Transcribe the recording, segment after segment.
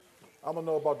I don't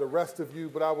know about the rest of you,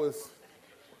 but I was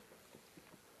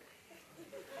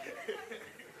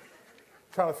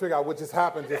trying to figure out what just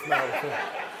happened just now.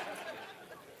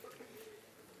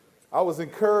 I was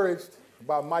encouraged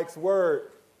by Mike's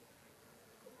word,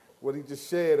 what he just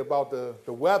shared about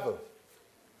the weather.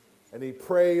 And he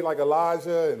prayed like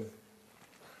Elijah, and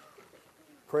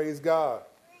praise God.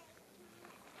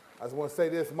 I just want to say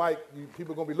this, Mike,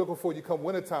 people are going to be looking for you come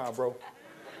wintertime, bro.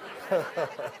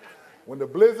 When the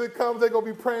blizzard comes, they're going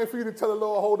to be praying for you to tell the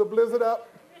Lord, hold the blizzard up.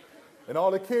 And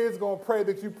all the kids going to pray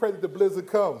that you pray that the blizzard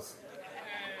comes.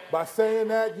 By saying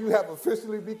that, you have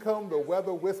officially become the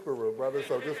weather whisperer, brother.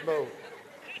 So just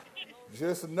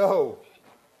know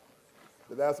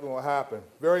that that's going to happen.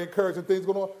 Very encouraging things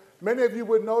going on. Many of you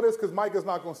would know this because Mike is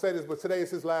not going to say this, but today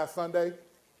is his last Sunday.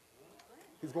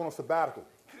 He's going on sabbatical.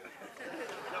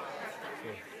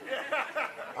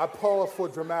 I pause for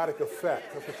dramatic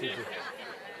effect. That's what you do.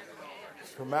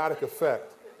 Dramatic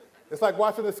effect. It's like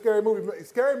watching a scary movie.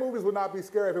 Scary movies would not be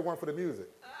scary if it weren't for the music,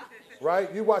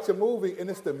 right? You watch a movie, and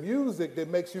it's the music that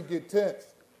makes you get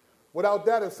tense. Without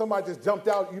that, if somebody just jumped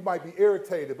out, you might be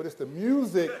irritated, but it's the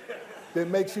music that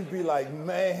makes you be like,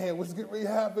 man, what's getting ready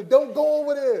to happen? Don't go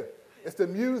over there. It's the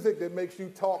music that makes you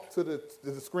talk to the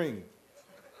screen.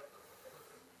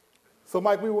 So,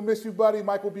 Mike, we will miss you, buddy.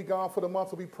 Mike will be gone for the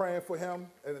month. We'll be praying for him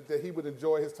and that he would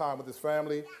enjoy his time with his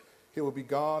family. He will be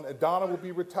gone. And Donna will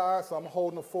be retired, so I'm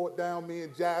holding the fort down, me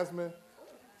and Jasmine.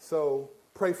 So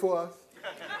pray for us.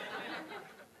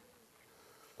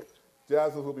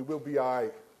 Jasmine we'll be all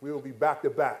right. We will be back to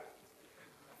back.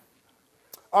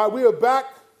 All right, we are back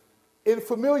in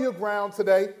familiar ground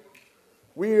today.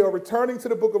 We are returning to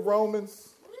the book of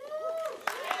Romans.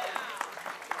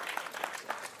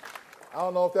 I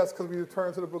don't know if that's because we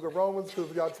returned to the book of Romans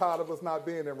because y'all tired of us not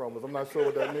being in Romans. I'm not sure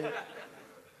what that means.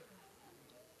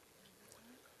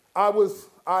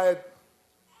 I had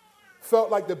felt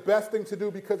like the best thing to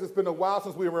do because it's been a while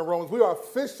since we were in Romans. We are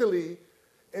officially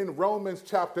in Romans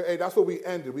chapter 8. That's where we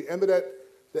ended. We ended at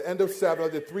the end of 7. I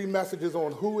did 3 messages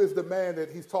on who is the man that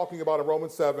he's talking about in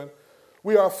Romans 7.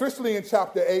 We are officially in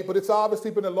chapter 8, but it's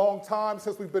obviously been a long time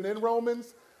since we've been in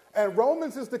Romans. And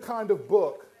Romans is the kind of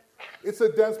book, it's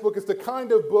a dense book, it's the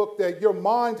kind of book that your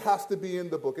mind has to be in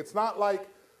the book. It's not like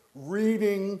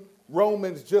reading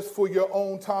Romans just for your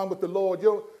own time with the Lord.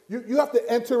 You have to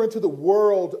enter into the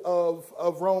world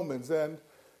of Romans. And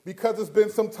because it's been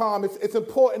some time, it's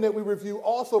important that we review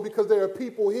also because there are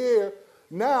people here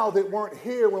now that weren't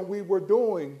here when we were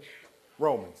doing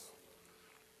Romans.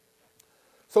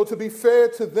 So to be fair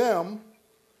to them,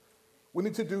 we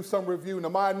need to do some review. Now,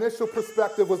 my initial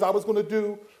perspective was I was going to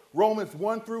do Romans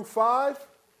 1 through 5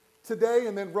 today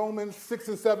and then Romans 6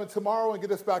 and 7 tomorrow and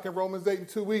get us back in Romans 8 in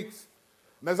 2 weeks.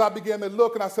 And as I began to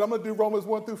look and I said, I'm going to do Romans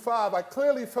 1 through 5, I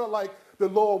clearly felt like the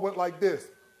Lord went like this.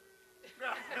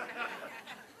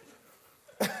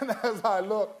 And as I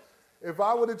looked, if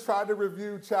I would have tried to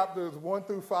review chapters 1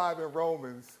 through 5 in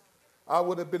Romans, I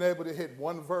would have been able to hit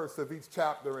one verse of each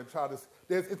chapter and try to,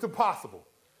 it's impossible.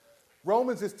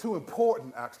 Romans is too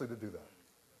important, actually, to do that.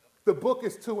 The book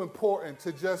is too important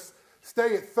to just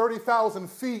stay at 30,000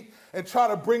 feet and try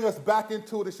to bring us back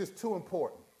into it. It's just too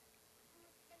important.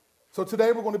 So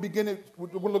today we're going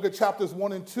to look at chapters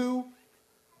 1 and 2,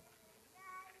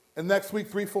 and next week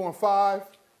 3, 4, and 5,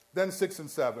 then 6 and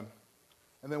 7,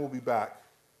 and then we'll be back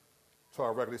to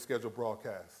our regularly scheduled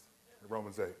broadcast in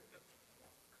Romans 8.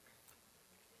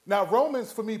 Now,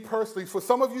 Romans, for me personally, for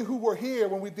some of you who were here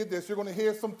when we did this, you're going to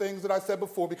hear some things that I said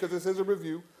before because this is a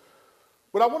review.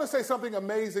 But I want to say something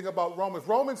amazing about Romans.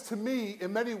 Romans, to me,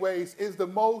 in many ways, is the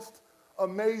most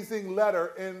amazing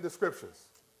letter in the Scriptures.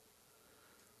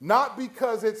 Not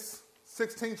because it's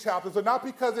 16 chapters, or not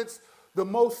because it's the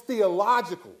most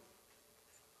theological.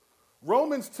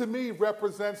 Romans, to me,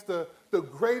 represents the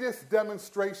greatest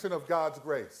demonstration of God's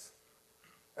grace.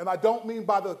 And I don't mean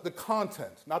by the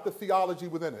content, not the theology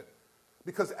within it,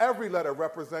 because every letter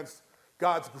represents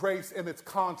God's grace in its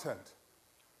content.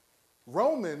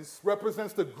 Romans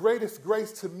represents the greatest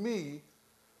grace to me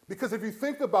because if you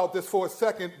think about this for a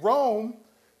second, Rome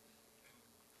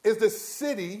is the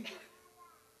city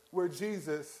where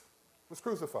Jesus was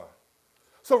crucified.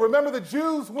 So remember, the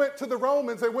Jews went to the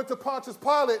Romans, they went to Pontius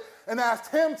Pilate and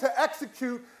asked him to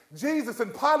execute Jesus,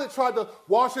 and Pilate tried to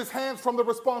wash his hands from the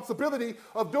responsibility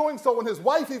of doing so, and his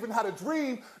wife even had a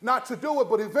dream not to do it,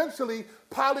 but eventually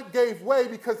Pilate gave way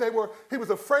because he was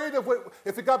afraid of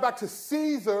if it got back to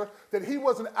Caesar, that he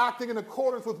wasn't acting in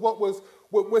accordance with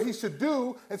what he should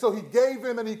do, and so he gave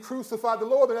in and he crucified the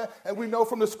Lord. And we know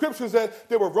from the scriptures that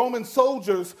there were Roman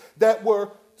soldiers that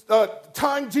were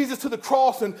tying Jesus to the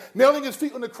cross and nailing his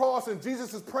feet on the cross, and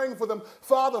Jesus is praying for them,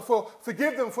 Father,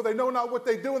 forgive them, for they know not what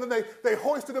they do. And then they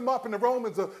hoisted him up, and the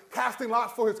Romans are casting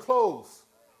lots for his clothes.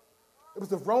 It was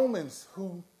the Romans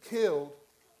who killed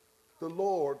the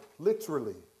Lord,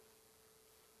 literally.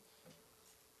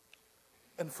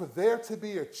 And for there to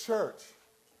be a church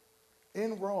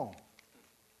in Rome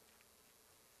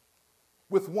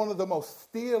with one of the most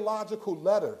theological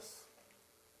letters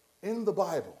in the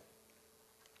Bible,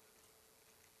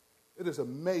 it is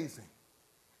amazing.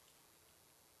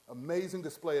 Amazing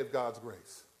display of God's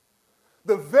grace.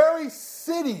 The very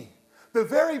city, the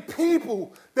very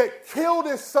people that killed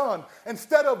his son,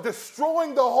 instead of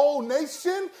destroying the whole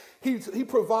nation, he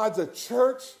provides a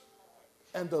church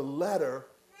and a letter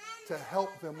to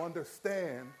help them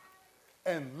understand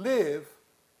and live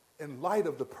in light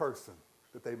of the person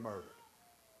that they murdered.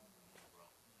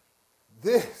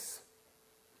 This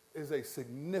is a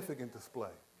significant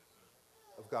display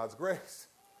of God's grace.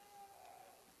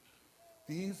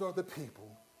 These are the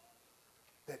people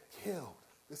that killed.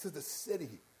 This is the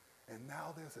city. And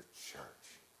now there's a church.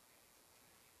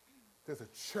 There's a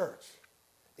church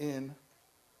in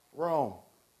Rome.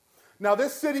 Now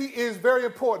this city is very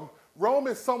important. Rome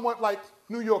is somewhat like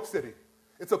New York City.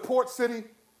 It's a port city.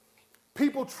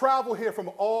 People travel here from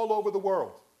all over the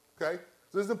world. Okay?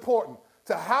 So this is important.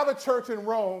 To have a church in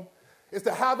Rome is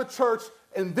to have a church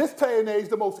in this day and age,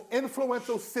 the most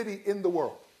influential city in the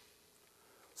world.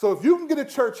 So if you can get a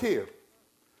church here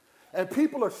and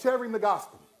people are sharing the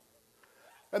gospel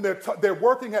and they're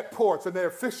working at ports and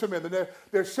they're fishermen and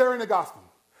they're sharing the gospel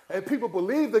and people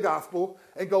believe the gospel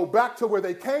and go back to where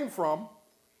they came from,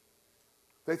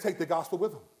 they take the gospel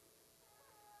with them.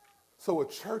 So a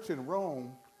church in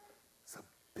Rome is a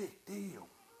big deal.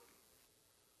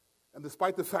 And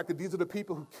despite the fact that these are the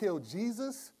people who killed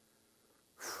Jesus,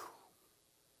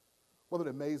 what an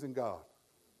amazing God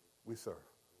we serve.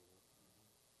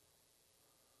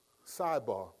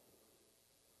 Sidebar.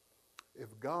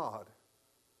 If God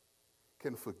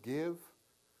can forgive,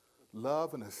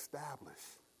 love, and establish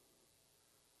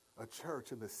a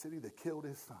church in the city that killed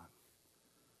his son,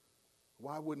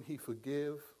 why wouldn't he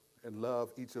forgive and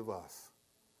love each of us,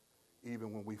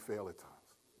 even when we fail at times?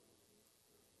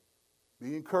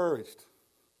 Be encouraged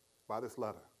by this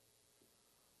letter.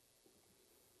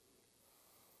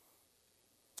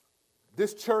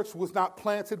 This church was not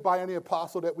planted by any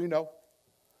apostle that we know.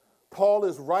 Paul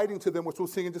is writing to them, which we'll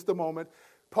see in just a moment.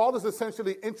 Paul is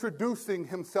essentially introducing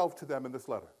himself to them in this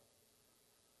letter.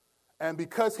 And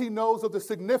because he knows of the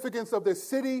significance of this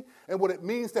city and what it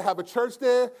means to have a church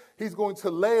there, he's going to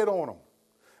lay it on them.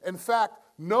 In fact,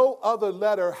 no other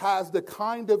letter has the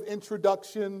kind of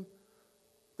introduction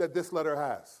that this letter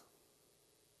has.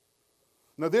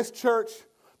 Now, this church,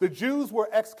 the Jews were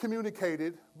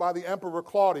excommunicated by the Emperor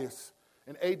Claudius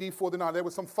in AD 49. There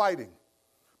was some fighting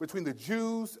between the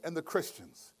Jews and the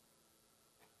Christians.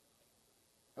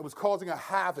 It was causing a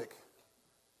havoc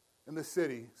in the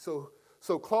city. So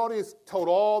Claudius told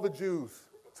all the Jews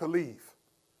to leave.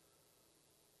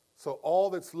 So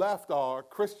all that's left are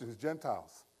Christians,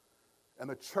 Gentiles, and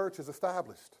the church is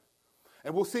established.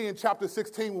 And we'll see in chapter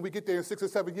 16, when we get there in 6 or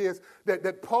 7 years,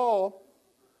 that Paul,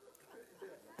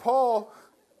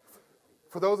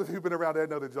 for those of you who've been around there,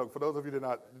 know the joke. For those of you that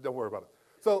not, don't worry about it.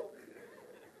 So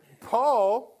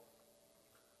Paul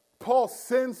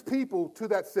sends people to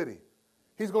that city.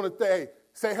 He's going to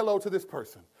say hello to this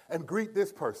person and greet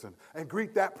this person and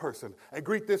greet that person and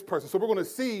greet this person. So we're going to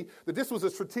see that this was a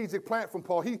strategic plan from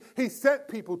Paul. He sent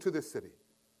people to this city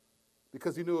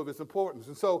because he knew of its importance.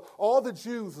 And so all the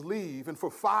Jews leave, and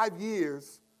for 5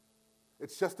 years,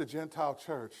 it's just a Gentile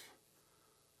church.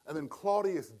 And then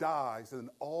Claudius dies, and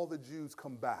all the Jews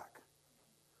come back.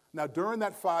 Now, during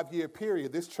that 5-year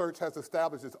period, this church has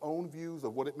established its own views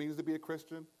of what it means to be a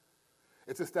Christian.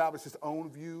 It's established its own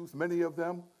views, many of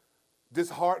them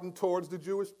disheartened towards the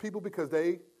Jewish people because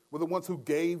they were the ones who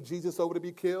gave Jesus over to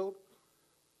be killed.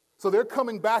 So they're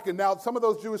coming back, and now some of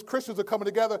those Jewish Christians are coming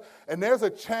together, and there's a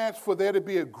chance for there to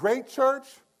be a great church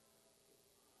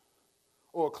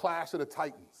or a clash of the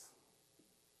titans.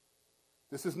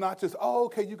 This is not just, oh,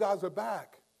 okay, you guys are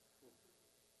back.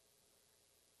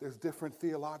 There's different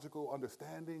theological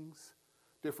understandings,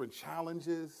 different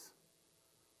challenges.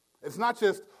 It's not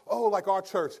just, oh, like our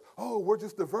church, oh, we're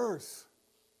just diverse.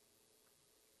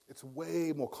 It's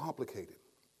way more complicated.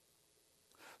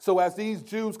 So as these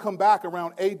Jews come back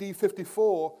around AD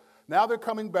 54, now they're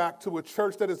coming back to a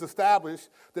church that is established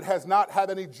that has not had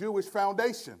any Jewish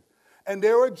foundation. And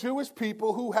there are Jewish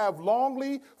people who have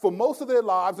longly, for most of their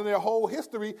lives and their whole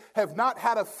history, have not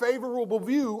had a favorable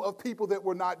view of people that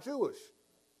were not Jewish,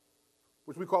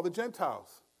 which we call the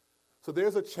Gentiles. So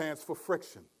there's a chance for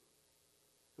friction.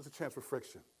 There's a chance for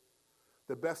friction.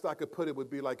 The best I could put it would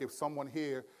be like if someone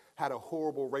here had a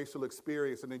horrible racial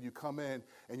experience and then you come in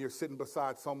and you're sitting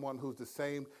beside someone who's the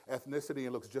same ethnicity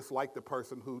and looks just like the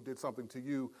person who did something to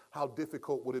you, how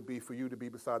difficult would it be for you to be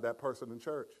beside that person in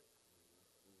church?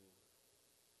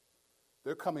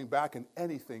 They're coming back and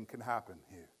anything can happen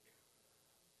here.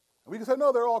 And we can say,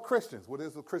 no, they're all Christians. Well,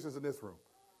 there's Christians in this room.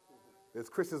 There's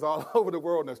Christians all over the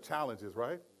world and there's challenges,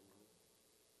 right?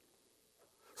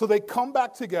 So they come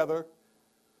back together.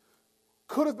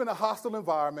 Could have been a hostile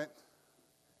environment.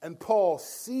 And Paul,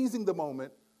 seizing the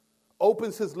moment,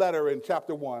 opens his letter in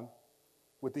chapter 1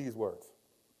 with these words.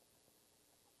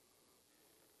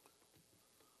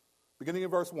 Beginning in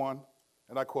verse 1,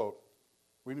 and I quote,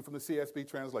 reading from the CSB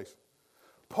translation.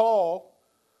 Paul,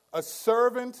 a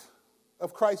servant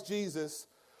of Christ Jesus,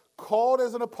 called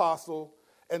as an apostle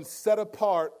and set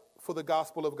apart for the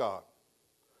gospel of God,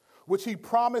 which he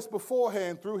promised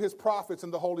beforehand through his prophets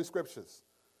in the Holy Scriptures,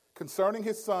 concerning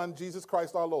his Son, Jesus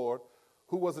Christ our Lord,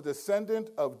 who was a descendant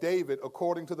of David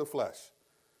according to the flesh,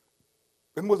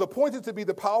 and was appointed to be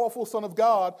the powerful Son of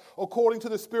God according to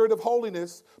the Spirit of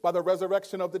holiness by the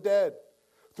resurrection of the dead.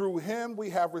 Through him we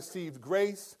have received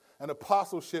grace and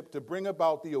apostleship to bring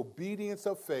about the obedience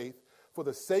of faith for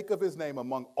the sake of his name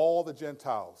among all the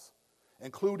Gentiles,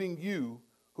 including you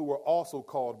who were also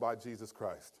called by Jesus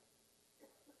Christ.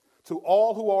 To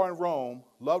all who are in Rome,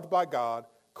 loved by God,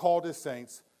 called as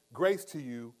saints, grace to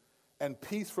you and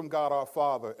peace from God our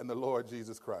Father and the Lord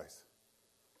Jesus Christ.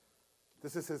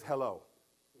 This is his hello.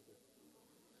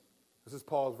 This is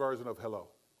Paul's version of hello.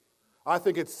 I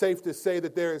think it's safe to say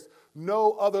that there is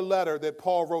no other letter that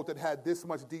Paul wrote that had this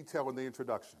much detail in the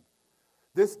introduction.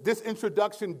 This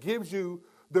introduction gives you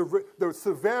the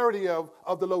severity of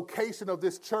the location of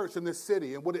this church in this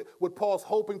city and what Paul's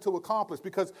hoping to accomplish.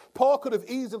 Because Paul could have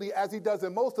easily, as he does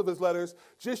in most of his letters,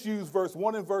 just used verse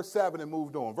 1 and verse 7 and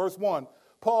moved on. Verse 1,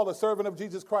 Paul, a servant of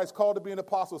Jesus Christ, called to be an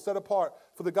apostle, set apart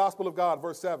for the gospel of God.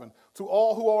 Verse 7, to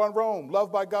all who are in Rome,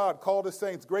 loved by God, called as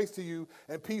saints, grace to you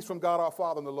and peace from God our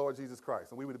Father and the Lord Jesus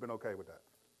Christ. And we would have been okay with that.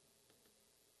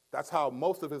 That's how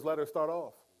most of his letters start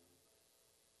off,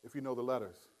 if you know the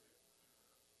letters.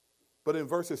 But in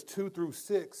verses 2 through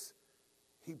 6,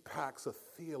 he packs a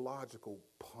theological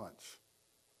punch.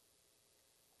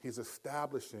 He's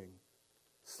establishing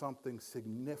something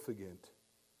significant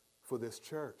for this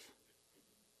church.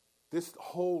 This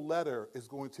whole letter is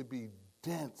going to be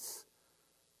dense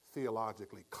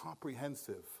theologically,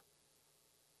 comprehensive,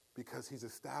 because he's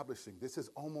establishing this is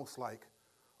almost like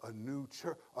a new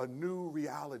church, a new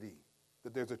reality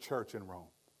that there's a church in Rome.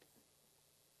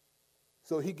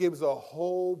 So he gives a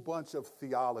whole bunch of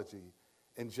theology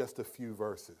in just a few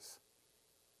verses.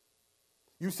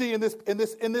 You see in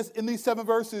these 7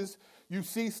 verses, you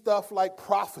see stuff like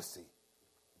prophecy.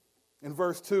 In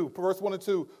verse 1 and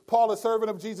 2, Paul, a servant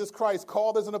of Jesus Christ,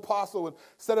 called as an apostle and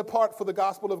set apart for the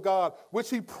gospel of God, which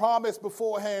he promised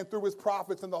beforehand through his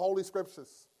prophets in the Holy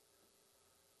Scriptures.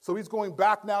 So he's going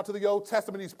back now to the Old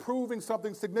Testament. He's proving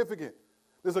something significant.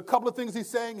 There's a couple of things he's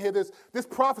saying here. There's this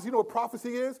prophecy. You know what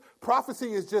prophecy is?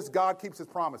 Prophecy is just God keeps his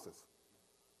promises.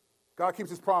 God keeps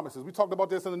his promises. We talked about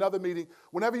this in another meeting.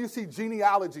 Whenever you see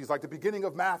genealogies, like the beginning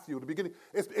of Matthew,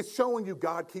 it's showing you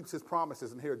God keeps his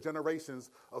promises. And here are generations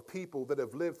of people that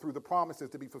have lived through the promises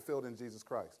to be fulfilled in Jesus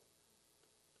Christ.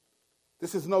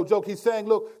 This is no joke. He's saying,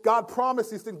 look, God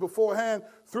promised these things beforehand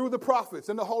through the prophets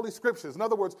and the Holy Scriptures. In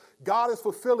other words, God is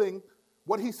fulfilling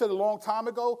what he said a long time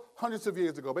ago, hundreds of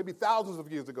years ago, maybe thousands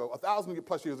of years ago, 1,000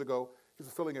 plus years ago. He's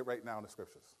fulfilling it right now in the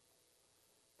Scriptures.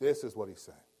 This is what he's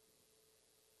saying.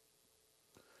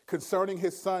 Concerning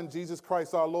his Son, Jesus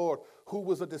Christ our Lord, who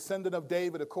was a descendant of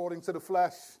David according to the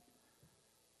flesh.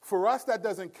 For us, that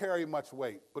doesn't carry much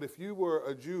weight. But if you were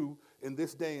a Jew in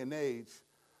this day and age,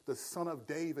 the Son of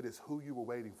David is who you were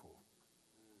waiting for.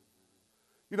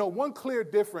 You know, one clear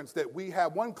difference that we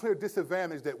have, one clear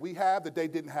disadvantage that we have that they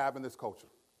didn't have in this culture.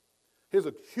 Here's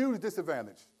a huge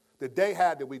disadvantage that they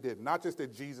had that we didn't. Not just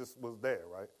that Jesus was there,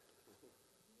 right?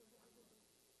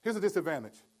 Here's a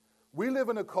disadvantage. We live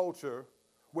in a culture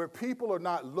where people are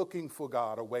not looking for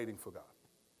God or waiting for God.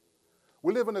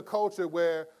 We live in a culture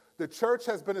where the church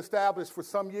has been established for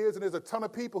some years, and there's a ton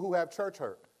of people who have church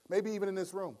hurt, maybe even in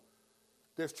this room.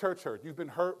 There's church hurt. You've been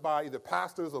hurt by either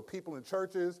pastors or people in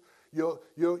churches.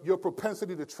 Your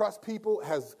propensity to trust people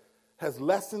has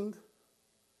lessened.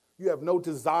 You have no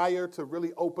desire to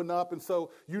really open up. And so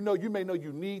you may know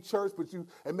you need church,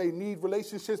 and may need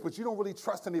relationships, but you don't really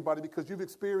trust anybody because you've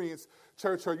experienced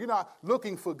church hurt. You're not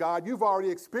looking for God. You've already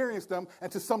experienced them,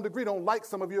 and to some degree don't like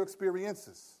some of your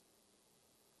experiences.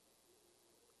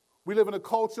 We live in a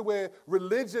culture where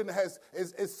religion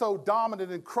is so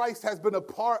dominant, and Christ has been a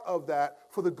part of that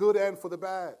for the good and for the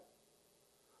bad.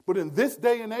 But in this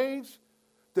day and age,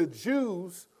 the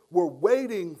Jews were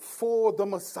waiting for the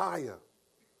Messiah.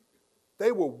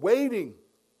 They were waiting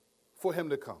for him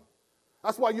to come.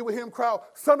 That's why you would hear him crowd,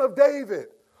 Son of David.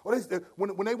 Or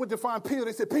when they went to find Peter,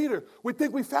 they said, Peter, we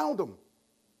think we found him,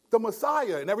 the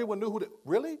Messiah. And everyone knew who,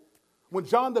 really? When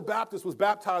John the Baptist was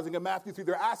baptizing in Matthew 3,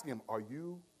 they're asking him, Are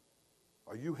you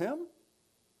him?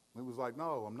 And he was like,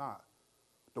 no, I'm not.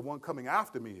 The one coming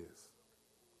after me is.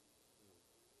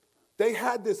 They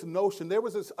had this notion, there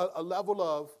was a level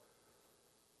of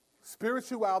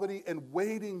spirituality and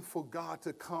waiting for God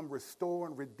to come restore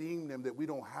and redeem them that we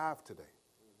don't have today.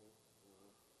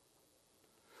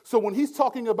 So when he's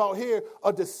talking about here,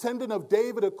 a descendant of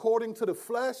David according to the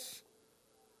flesh,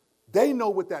 they know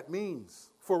what that means.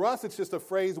 For us, it's just a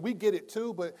phrase. We get it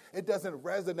too, but it doesn't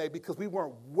resonate because we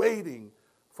weren't waiting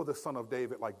for the Son of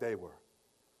David like they were.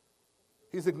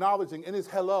 He's acknowledging in his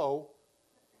hello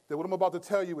that what I'm about to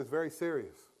tell you is very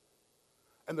serious.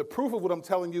 And the proof of what I'm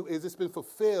telling you is it's been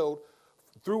fulfilled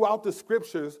throughout the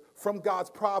scriptures from God's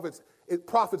prophets.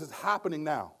 Prophets is happening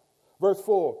now. Verse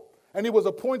 4, and he was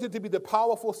appointed to be the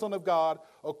powerful Son of God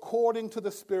according to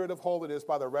the Spirit of holiness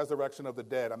by the resurrection of the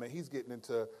dead. I mean, he's getting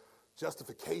into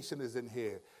justification is in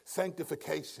here,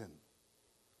 sanctification,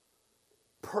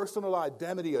 personal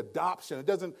identity, adoption. It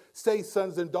doesn't say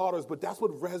sons and daughters, but that's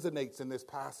what resonates in this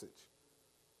passage.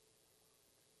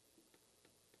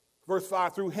 Verse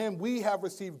 5, through him we have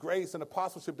received grace and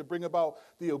apostleship to bring about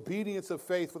the obedience of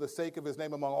faith for the sake of his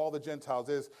name among all the Gentiles.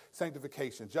 There's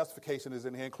sanctification. Justification is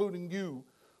in here, including you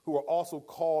who are also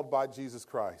called by Jesus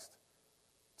Christ.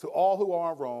 To all who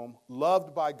are in Rome,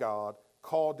 loved by God,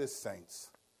 called as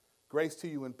saints. Grace to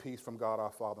you and peace from God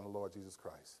our Father and the Lord Jesus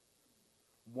Christ.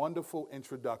 Wonderful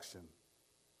introduction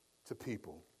to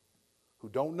people who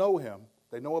don't know him,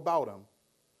 they know about him,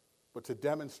 but to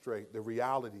demonstrate the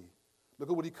reality. Look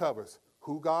at what he covers.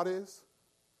 Who God is,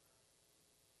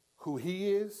 who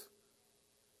he is,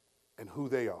 and who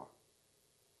they are.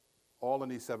 All in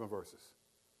these 7 verses.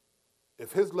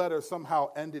 If his letter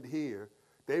somehow ended here,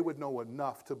 they would know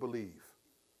enough to believe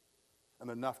and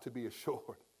enough to be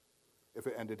assured if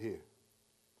it ended here.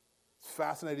 It's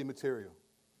fascinating material.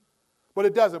 But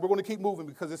it doesn't. We're going to keep moving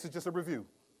because this is just a review.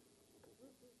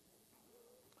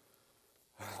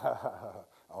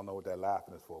 I don't know what that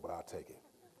laughing is for, but I'll take it.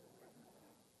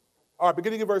 All right,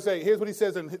 beginning in verse 8. Here's what he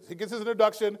says. And he gives his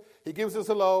introduction. He gives us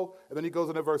hello. And then he goes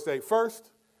into verse 8.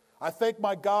 First, I thank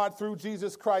my God through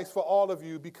Jesus Christ for all of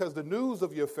you because the news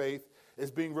of your faith is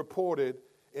being reported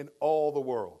in all the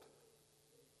world.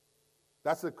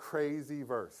 That's a crazy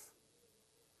verse.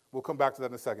 We'll come back to that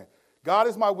in a second. God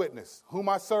is my witness, whom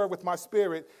I serve with my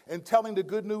spirit, in telling the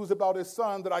good news about his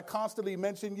son that I constantly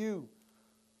mention you,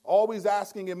 always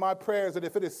asking in my prayers that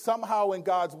if it is somehow in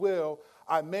God's will,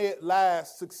 I may at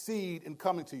last succeed in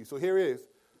coming to you. So here it is.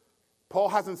 Paul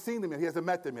hasn't seen them yet. He hasn't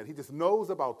met them yet. He just knows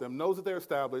about them, knows that they're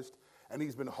established, and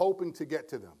he's been hoping to get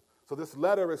to them. So this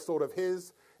letter is sort of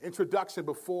his introduction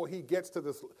before he gets to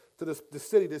the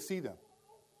city to see them.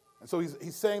 And so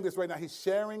he's saying this right now. He's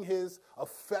sharing his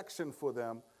affection for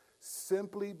them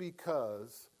simply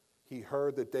because he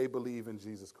heard that they believe in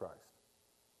Jesus Christ.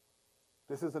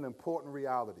 This is an important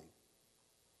reality.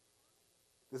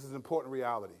 This is an important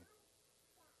reality.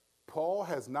 Paul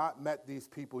has not met these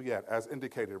people yet, as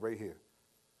indicated right here.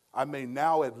 I may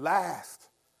now at last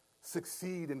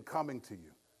succeed in coming to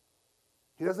you.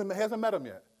 He hasn't met them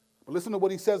yet. But listen to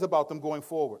what he says about them going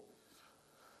forward.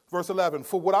 Verse 11,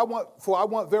 for I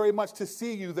want very much to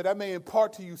see you, that I may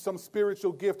impart to you some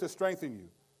spiritual gift to strengthen you.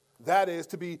 That is,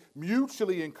 to be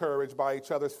mutually encouraged by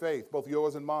each other's faith, both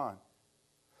yours and mine.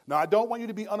 Now, I don't want you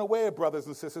to be unaware, brothers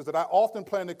and sisters, that I often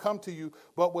planned to come to you,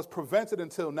 but was prevented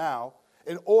until now,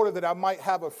 in order that I might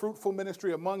have a fruitful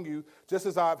ministry among you, just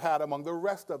as I've had among the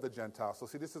rest of the Gentiles. So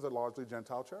see, this is a largely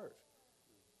Gentile church.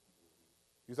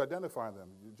 He's identifying them,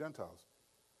 Gentiles.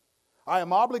 I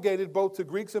am obligated both to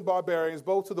Greeks and barbarians,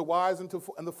 both to the wise and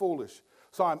the foolish.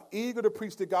 So I'm eager to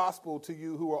preach the gospel to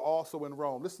you who are also in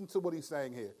Rome. Listen to what he's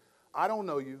saying here. I don't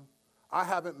know you. I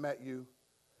haven't met you,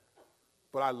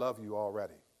 but I love you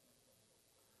already.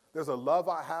 There's a love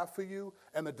I have for you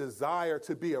and a desire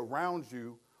to be around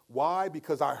you. Why?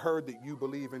 Because I heard that you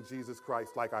believe in Jesus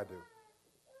Christ like I do.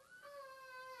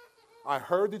 I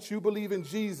heard that you believe in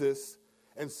Jesus,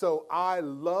 and so I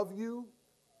love you.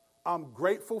 I'm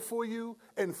grateful for you.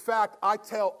 In fact, I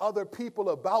tell other people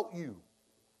about you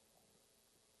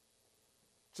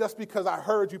just because I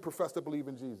heard you profess to believe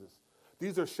in Jesus.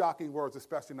 These are shocking words,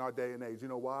 especially in our day and age. You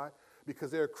know why?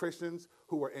 because there are Christians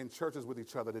who are in churches with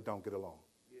each other that don't get along.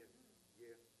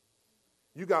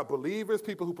 You got believers,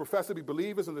 people who profess to be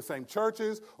believers in the same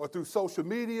churches or through social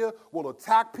media will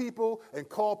attack people and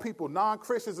call people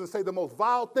non-Christians and say the most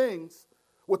vile things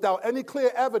without any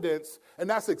clear evidence, and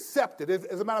that's accepted.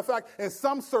 As a matter of fact, in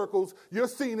some circles, you're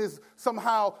seen as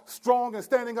somehow strong and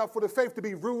standing up for the faith to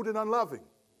be rude and unloving.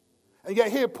 And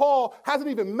yet here Paul hasn't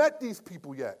even met these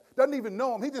people yet, doesn't even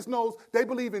know them. He just knows they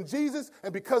believe in Jesus,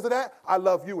 and because of that, I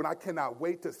love you, and I cannot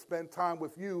wait to spend time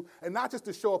with you, and not just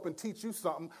to show up and teach you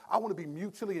something. I want to be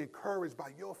mutually encouraged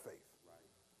by your faith.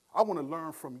 I want to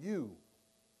learn from you.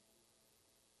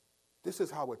 This is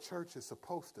how a church is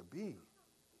supposed to be.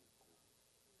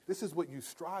 This is what you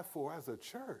strive for as a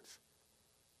church.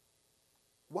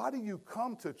 Why do you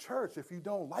come to church if you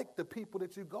don't like the people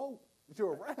that you're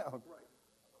around?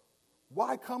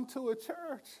 Why come to a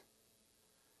church?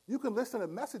 You can listen to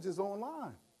messages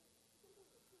online.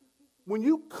 When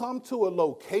you come to a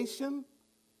location,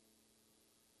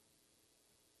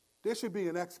 there should be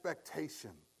an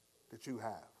expectation that you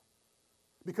have.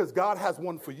 Because God has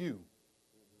one for you.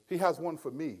 He has one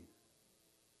for me.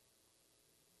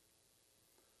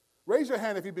 Raise your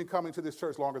hand if you've been coming to this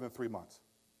church longer than 3 months.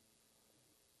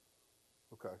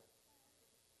 Okay.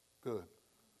 Good.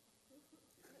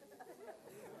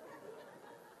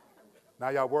 Now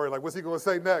y'all worried, like, what's he going to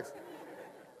say next?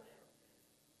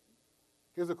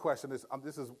 Here's a question.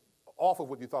 This is off of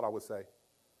what you thought I would say.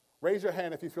 Raise your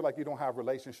hand if you feel like you don't have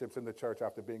relationships in the church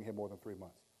after being here more than 3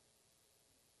 months.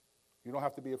 You don't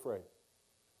have to be afraid.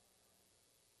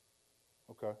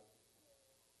 Okay.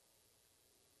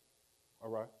 All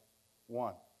right.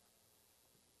 1.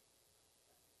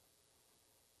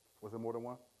 Was it more than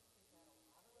 1?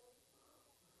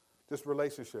 Just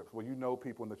relationships where you know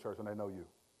people in the church and they know you.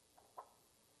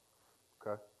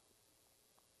 Okay.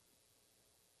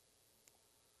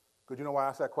 Good, you know why I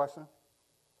asked that question?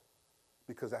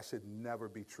 Because that should never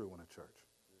be true in a church.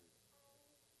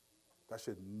 That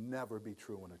should never be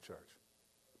true in a church.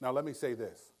 Now, let me say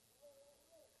this.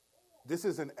 This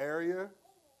is an area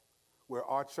where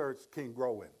our church can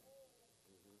grow in.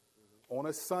 On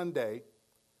a Sunday,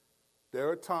 there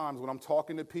are times when I'm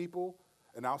talking to people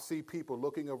and I'll see people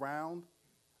looking around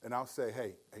and I'll say,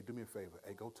 hey, do me a favor.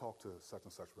 Hey, go talk to such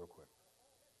and such real quick.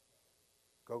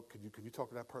 Can you talk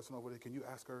to that person over there? Can you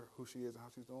ask her who she is and how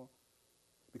she's doing?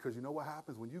 Because you know what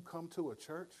happens when you come to a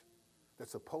church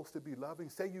that's supposed to be loving?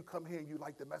 Say you come here and you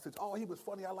like the message. Oh, he was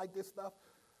funny. I like this stuff.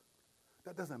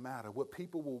 That doesn't matter.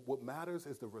 What matters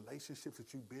is the relationships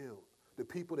that you build, the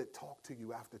people that talk to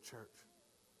you after church.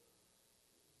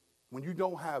 When you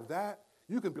don't have that,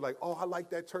 you can be like, oh, I like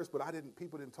that church, but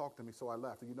people didn't talk to me, so I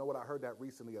left. And you know what? I heard that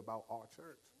recently about our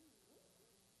church.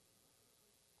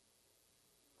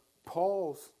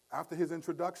 Paul's, after his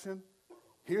introduction,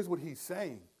 here's what he's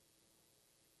saying.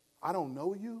 I don't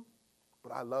know you,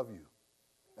 but I love you,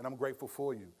 and I'm grateful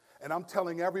for you, and I'm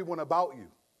telling everyone about you.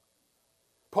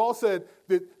 Paul said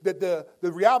that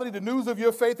the reality, the news of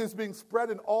your faith is being spread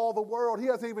in all the world. He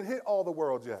hasn't even hit all the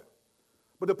world yet.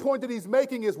 But the point that he's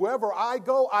making is wherever I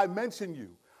go, I mention you.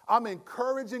 I'm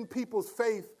encouraging people's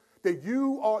faith that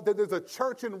there's a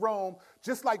church in Rome,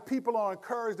 just like people are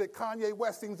encouraged that Kanye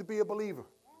West seems to be a believer.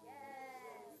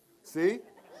 Yes. See?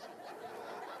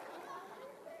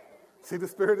 See, the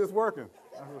Spirit is working.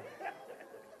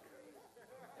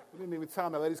 We didn't even tell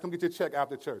me, ladies, come get your check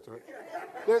after church. Right?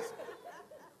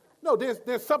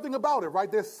 There's something about it,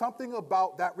 right? There's something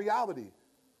about that reality.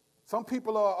 Some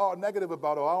people are negative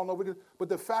about it. I don't know. But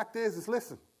the fact is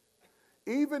listen,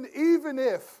 even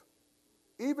if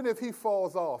he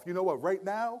falls off, you know what? Right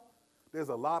now, there's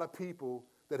a lot of people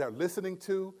that are listening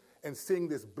to and seeing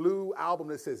this blue album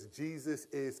that says Jesus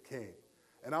is King.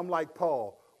 And I'm like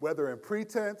Paul, whether in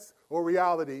pretense or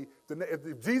reality,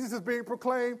 if Jesus is being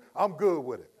proclaimed, I'm good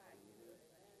with it.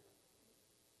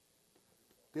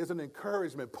 There's an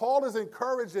encouragement. Paul is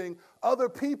encouraging other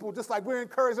people, just like we're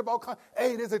encouraged about,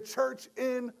 hey, there's a church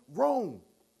in Rome.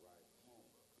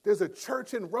 There's a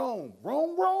church in Rome.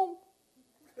 Rome?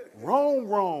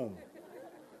 Rome.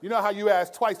 You know how you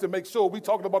ask twice to make sure we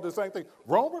talking about the same thing?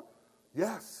 Rome?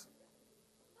 Yes.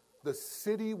 The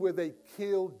city where they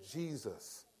killed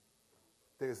Jesus.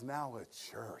 There's now a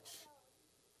church.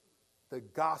 The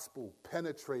gospel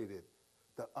penetrated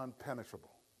the unpenetrable.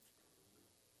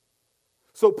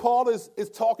 So Paul is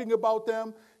talking about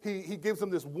them. He gives them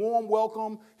this warm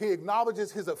welcome. He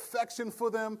acknowledges his affection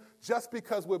for them just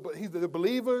because he's the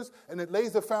believers, and it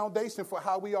lays the foundation for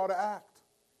how we are to act.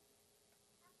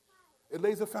 It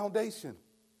lays a foundation.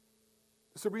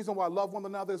 It's the reason why love one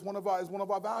another is one of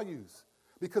our values.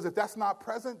 Because if that's not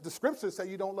present, the scriptures say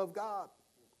you don't love God.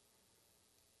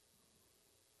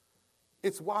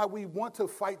 It's why we want to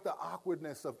fight the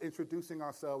awkwardness of introducing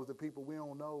ourselves to people we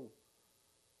don't know.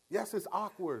 Yes, it's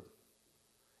awkward.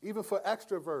 Even for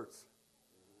extroverts,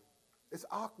 it's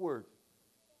awkward.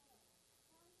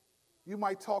 You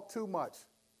might talk too much.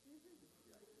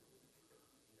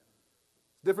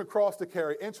 Different cross to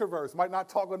carry. Introverts might not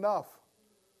talk enough.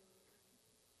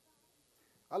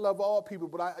 I love all people,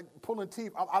 but pulling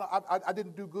teeth, I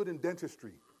didn't do good in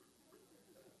dentistry.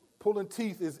 Pulling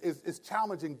teeth is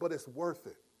challenging, but it's worth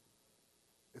it.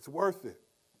 It's worth it.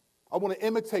 I want to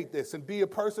imitate this and be a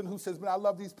person who says, man, I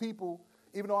love these people,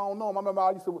 even though I don't know them. I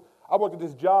remember I worked at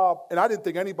this job, and I didn't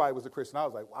think anybody was a Christian. I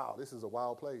was like, wow, this is a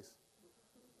wild place.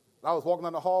 And I was walking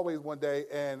down the hallways one day,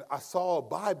 and I saw a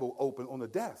Bible open on the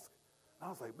desk. And I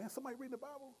was like, man, somebody reading the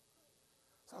Bible?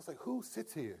 So I was like, who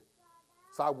sits here?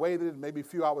 So I waited, maybe a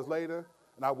few hours later,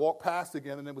 and I walked past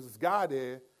again, and there was this guy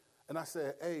there, and I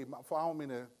said, hey, I don't mean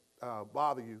to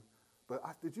bother you, but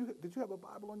did you have a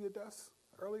Bible on your desk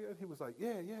earlier? And he was like,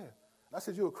 yeah. And I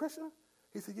said, you a Christian?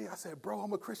 He said, yeah. I said, bro,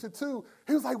 I'm a Christian too.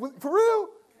 He was like, for real?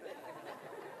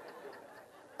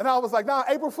 And I was like, nah,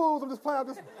 April Fools, I'm just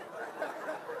playing.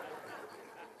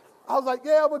 I was like,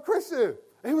 yeah, I'm a Christian.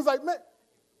 And he was like, man.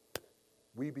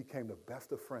 We became the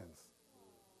best of friends.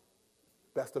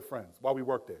 Best of friends while we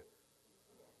worked there.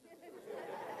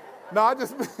 No, I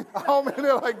don't mean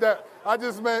it like that. I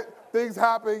just meant things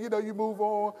happen, you move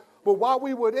on. But while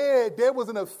we were there was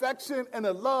an affection and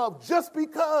a love just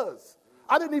because.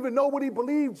 I didn't even know what he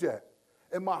believed yet.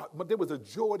 But there was a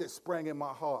joy that sprang in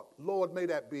my heart. Lord, may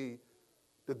that be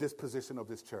the disposition of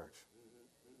this church.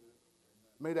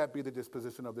 May that be the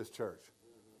disposition of this church.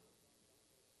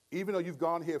 Even though you've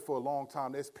gone here for a long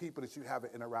time, there's people that you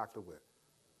haven't interacted with.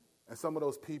 And some of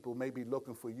those people may be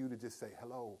looking for you to just say,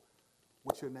 hello,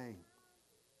 what's your name?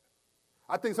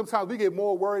 I think sometimes we get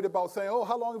more worried about saying, oh,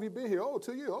 how long have you been here? Oh,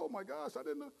 2 years. Oh, my gosh, I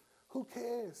didn't know. Who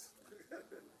cares?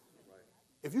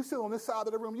 If you sit on this side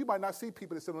of the room, you might not see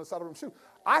people that sit on the side of the room. Shoot,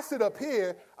 I sit up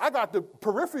here, I got the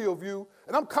peripheral view,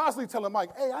 and I'm constantly telling Mike,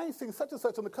 hey, I ain't seen such and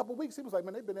such in a couple weeks. He was like,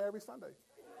 man, they've been there every Sunday.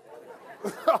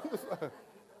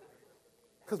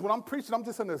 Because when I'm preaching, I'm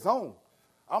just in the zone.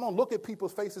 I don't look at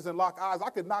people's faces and lock eyes. I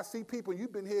could not see people.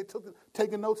 You've been here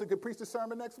taking notes and could preach the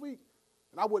sermon next week,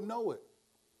 and I wouldn't know it.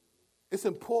 It's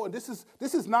important.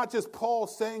 This is not just Paul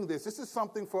saying this. This is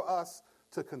something for us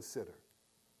to consider.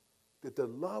 That the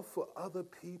love for other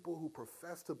people who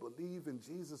profess to believe in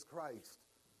Jesus Christ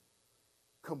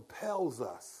compels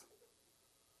us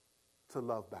to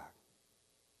love back.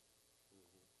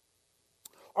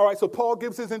 All right, so Paul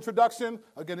gives his introduction.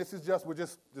 Again, we're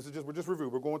just review.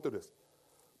 We're going through this.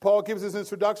 Paul gives his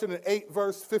introduction in 8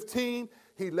 verse 15.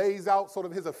 He lays out sort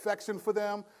of his affection for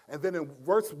them. And then in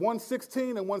verse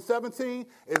 116 and 117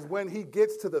 is when he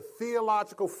gets to the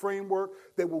theological framework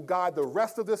that will guide the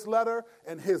rest of this letter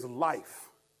and his life.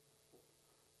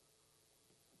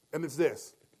 And it's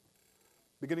this,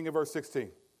 beginning in verse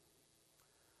 16.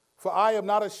 For I am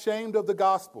not ashamed of the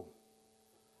gospel,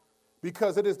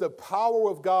 because it is the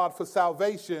power of God for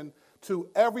salvation to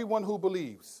everyone who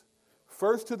believes,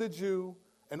 first to the Jew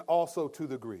and also to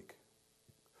the Greek.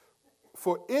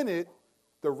 For in it,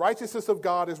 the righteousness of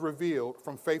God is revealed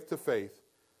from faith to faith,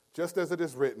 just as it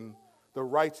is written, the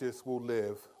righteous will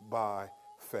live by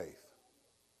faith.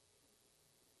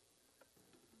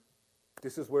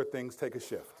 This is where things take a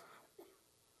shift.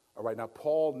 All right, now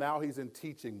Paul, he's in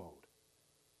teaching mode.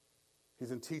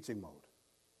 He's in teaching mode.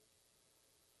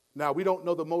 Now, we don't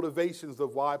know the motivations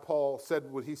of why Paul said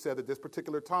what he said at this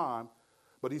particular time,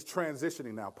 but he's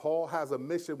transitioning now. Paul has a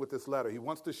mission with this letter. He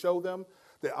wants to show them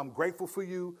that I'm grateful for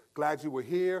you, glad you were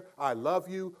here, I love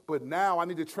you, but now I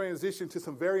need to transition to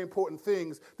some very important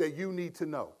things that you need to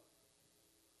know.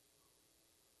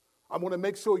 I want to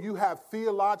make sure you have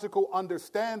theological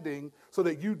understanding so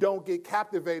that you don't get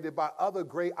captivated by other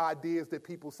great ideas that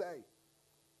people say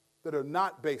that are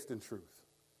not based in truth.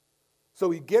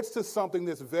 So he gets to something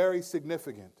that's very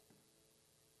significant.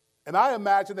 And I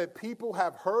imagine that people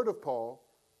have heard of Paul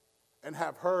and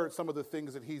have heard some of the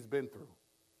things that he's been through.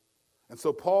 And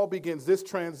so Paul begins this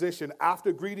transition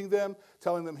after greeting them,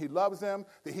 telling them he loves them,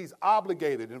 that he's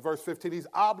obligated, in verse 15, he's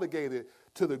obligated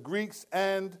to the Greeks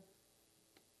and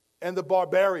the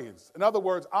barbarians. In other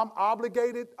words, I'm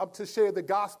obligated to share the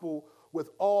gospel with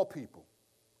all people.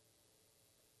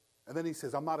 And then he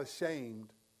says, I'm not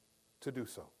ashamed to do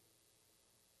so.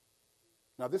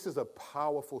 Now, this is a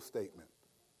powerful statement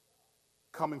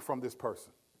coming from this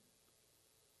person.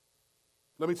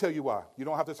 Let me tell you why. You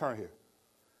don't have to turn here.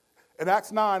 In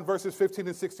Acts 9, verses 15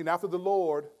 and 16, after the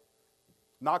Lord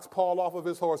knocks Paul off of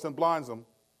his horse and blinds him,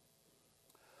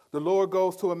 the Lord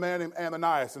goes to a man named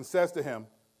Ananias and says to him,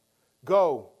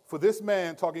 go, For this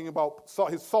man, talking about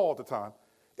his Saul at the time,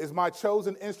 is my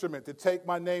chosen instrument to take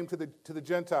my name to the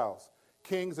Gentiles,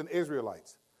 kings and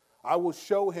Israelites. I will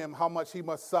show him how much he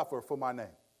must suffer for my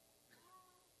name.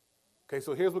 Okay,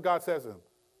 so here's what God says to him.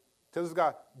 Tells this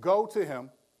guy, go to him.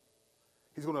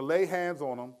 He's going to lay hands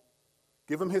on him,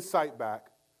 give him his sight back,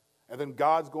 and then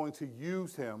God's going to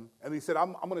use him. And he said,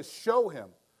 I'm going to show him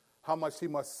how much he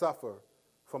must suffer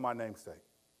for my name's sake.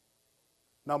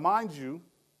 Now, mind you,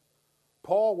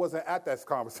 Paul wasn't at that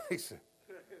conversation.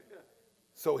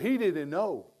 So he didn't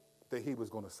know that he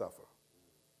was going to suffer.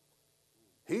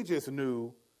 He just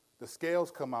knew the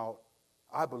scales come out,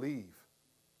 I believe.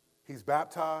 He's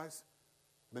baptized,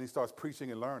 then he starts preaching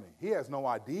and learning. He has no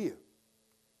idea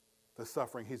the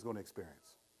suffering he's going to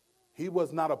experience. He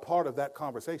was not a part of that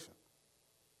conversation.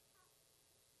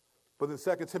 But in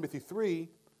 2 Timothy 3,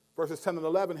 verses 10 and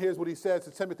 11, here's what he says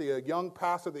to Timothy, a young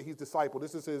pastor that he's discipled.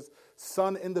 This is his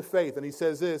son in the faith. And he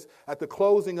says this at the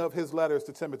closing of his letters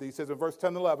to Timothy. He says in verse 10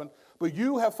 and 11, but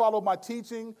you have followed my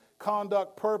teaching,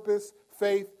 conduct, purpose,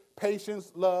 faith,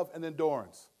 patience, love, and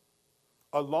endurance,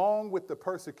 along with the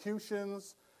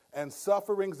persecutions and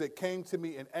sufferings that came to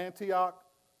me in Antioch,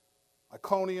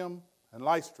 Iconium, and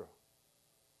Lystra.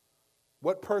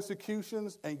 What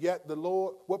persecutions I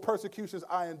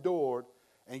endured,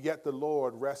 and yet the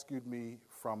Lord rescued me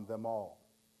from them all.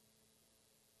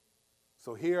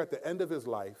 So here at the end of his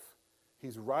life,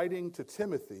 he's writing to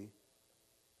Timothy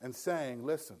and saying,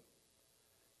 listen,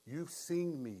 you've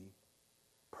seen me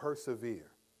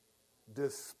persevere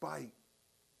despite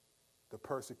the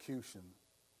persecution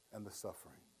and the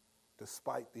suffering,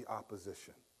 despite the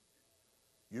opposition.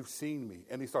 You've seen me.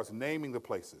 And he starts naming the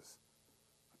places.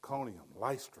 Iconium,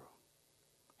 Lystra.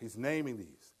 He's naming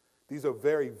these. These are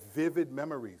very vivid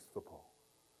memories for Paul.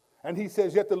 And he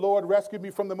says, yet the Lord rescued me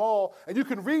from them all. And you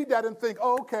can read that and think,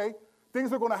 oh, okay,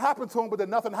 things are going to happen to him, but then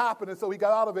nothing happened, and so he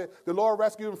got out of it. The Lord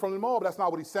rescued him from them all, but that's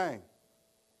not what he's saying.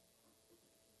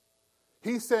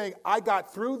 He's saying, I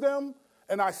got through them,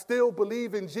 and I still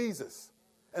believe in Jesus.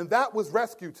 And that was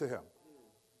rescue to him.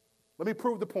 Let me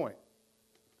prove the point.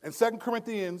 In 2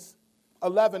 Corinthians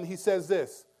 11, he says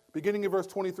this, beginning in verse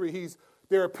 23,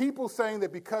 there are people saying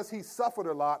that because he suffered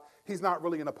a lot, he's not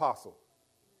really an apostle.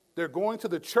 They're going to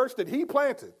the church that he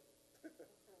planted.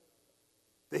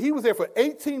 That he was there for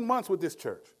 18 months with this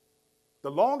church. The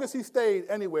longest he stayed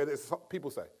anywhere, people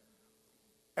say.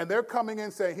 And they're coming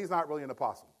in saying he's not really an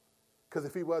apostle. Because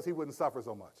if he was, he wouldn't suffer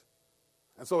so much.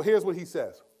 And so here's what he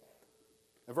says.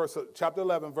 In chapter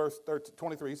 11, verse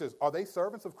 23, he says, are they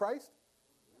servants of Christ?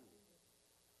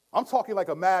 I'm talking like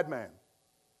a madman.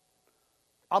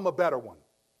 I'm a better one.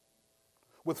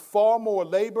 With far more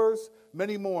labors,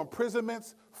 many more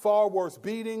imprisonments, far worse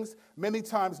beatings, many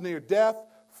times near death.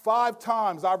 5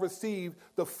 times I received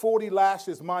the 40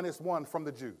 lashes minus 1 from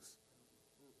the Jews.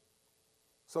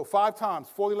 So 5 times,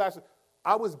 40 lashes.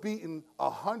 I was beaten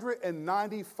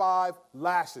 195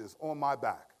 lashes on my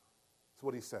back. That's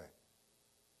what he's saying.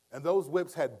 And those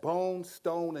whips had bone,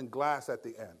 stone, and glass at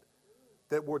the end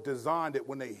that were designed that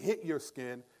when they hit your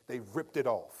skin, they ripped it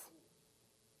off.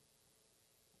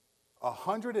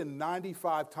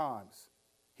 195 times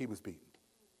he was beaten.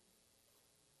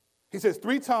 He says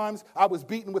 3 times I was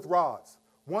beaten with rods.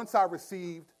 Once I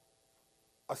received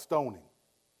a stoning.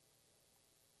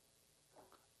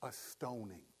 A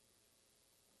stoning.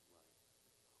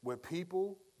 Where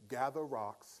people gather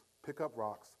rocks, pick up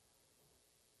rocks,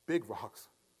 big rocks,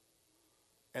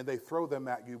 and they throw them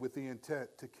at you with the intent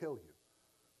to kill you.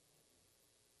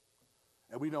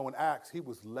 And we know in Acts, he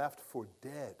was left for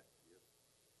dead.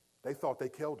 They thought they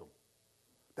killed him.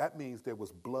 That means there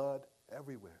was blood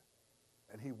everywhere,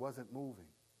 and he wasn't moving.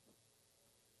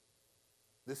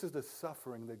 This is the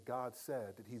suffering that God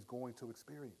said that he's going to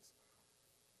experience.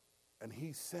 And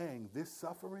he's saying this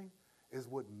suffering is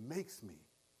what makes me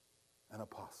an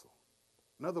apostle.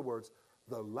 In other words,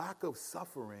 the lack of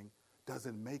suffering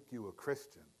doesn't make you a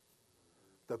Christian.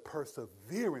 The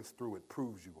perseverance through it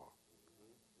proves you are.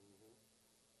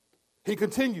 He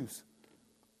continues,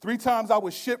 3 times I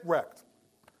was shipwrecked.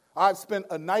 I've spent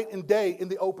a night and day in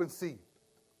the open sea.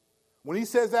 When he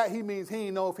says that, he means he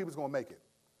didn't know if he was going to make it.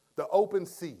 The open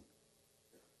sea.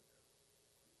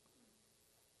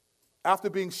 After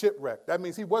being shipwrecked, that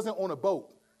means he wasn't on a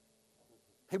boat.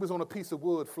 He was on a piece of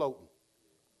wood floating.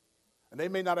 And they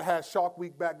may not have had Shark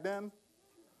Week back then,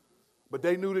 but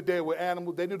they knew that there were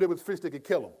animals. They knew there was fish that could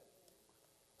kill him.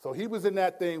 So he was in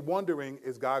that thing wondering,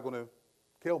 is God going to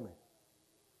kill me?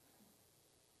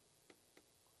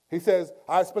 He says,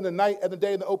 I spend the night and the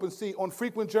day in the open sea. On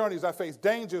frequent journeys, I face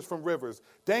dangers from rivers,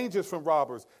 dangers from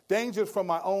robbers, dangers from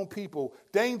my own people,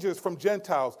 dangers from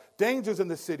Gentiles, dangers in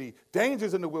the city,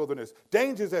 dangers in the wilderness,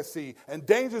 dangers at sea, and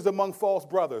dangers among false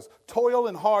brothers, toil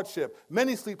and hardship,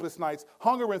 many sleepless nights,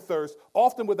 hunger and thirst,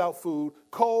 often without food,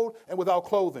 cold and without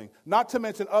clothing. Not to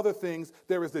mention other things,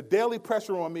 there is the daily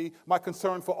pressure on me, my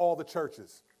concern for all the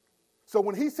churches. So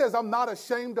when he says, I'm not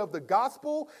ashamed of the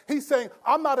gospel, he's saying,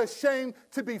 I'm not ashamed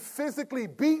to be physically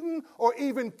beaten or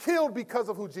even killed because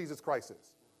of who Jesus Christ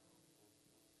is.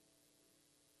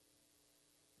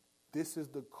 This is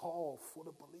the call for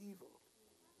the believer.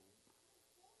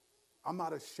 I'm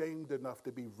not ashamed enough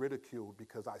to be ridiculed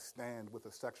because I stand with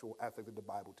a sexual ethic that the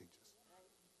Bible teaches.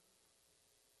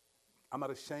 I'm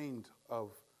not ashamed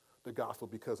of the gospel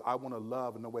because I want to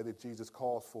love in the way that Jesus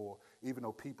calls for, even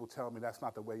though people tell me that's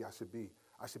not the way I should be.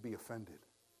 I should be offended.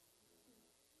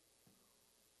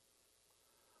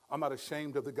 I'm not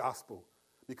ashamed of the gospel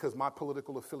because my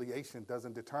political affiliation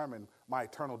doesn't determine my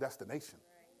eternal destination.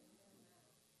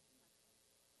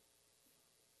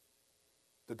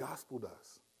 The gospel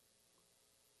does.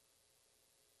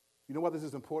 You know why this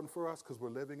is important for us? Because we're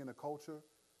living in a culture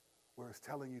where it's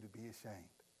telling you to be ashamed.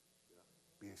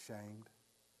 Be ashamed.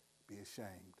 Be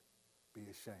ashamed, be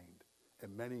ashamed.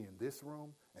 And many in this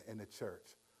room and in the church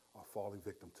are falling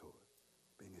victim to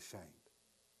it. Being ashamed,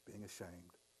 being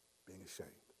ashamed, being ashamed.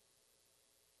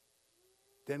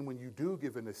 Then when you do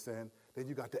give in to sin, then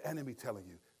you got the enemy telling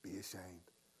you, be ashamed,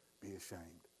 be ashamed,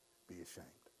 be ashamed.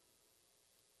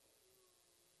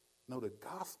 No, the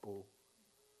gospel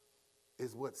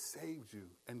is what saves you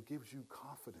and gives you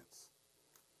confidence.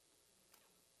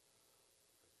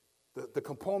 The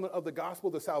component of the gospel,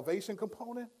 the salvation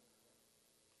component,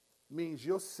 means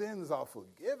your sins are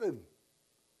forgiven.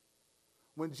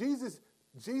 When Jesus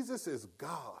is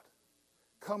God,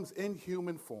 comes in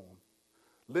human form,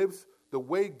 lives the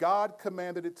way God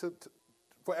commanded it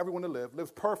for everyone to live,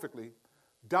 lives perfectly,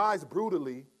 dies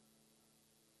brutally,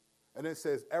 and then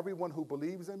says, everyone who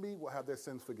believes in me will have their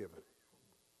sins forgiven.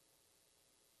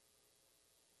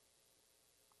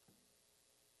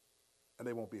 And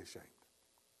they won't be ashamed.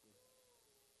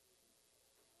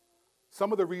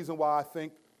 Some of the reason why I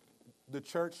think the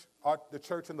church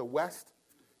in the West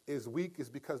is weak is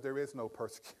because there is no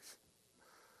persecution.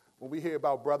 When we hear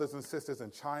about brothers and sisters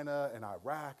in China and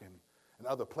Iraq and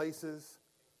other places.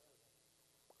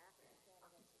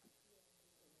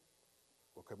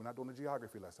 Okay, we're not doing a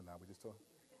geography lesson now. We're just talking.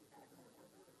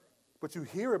 But you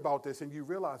hear about this and you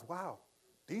realize, wow,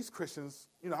 these Christians,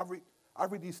 I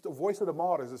read these, The Voice of the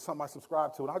Martyrs is something I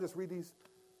subscribe to, and I just read these.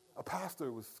 A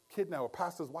pastor was kidnapped, a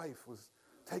pastor's wife was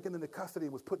taken into custody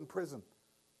and was put in prison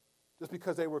just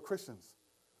because they were Christians.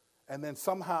 And then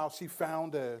somehow she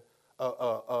found a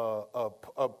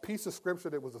piece of scripture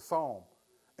that was a psalm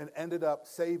and ended up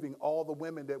saving all the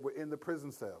women that were in the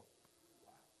prison cell.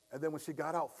 And then when she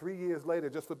got out 3 years later,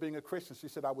 just for being a Christian, she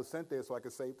said, I was sent there so I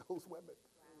could save those women.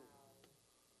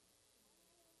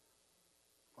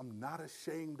 I'm not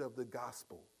ashamed of the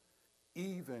gospel.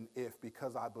 Even if,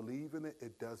 because I believe in it,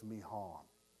 it does me harm.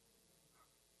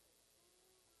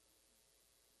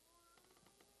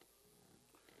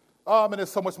 And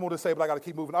there's so much more to say, but I got to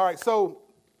keep moving. All right, so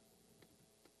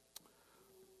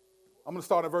I'm going to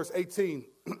start at verse 18.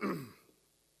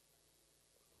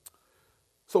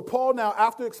 So Paul now,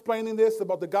 after explaining this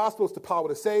about the gospel, it's the power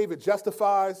to save, it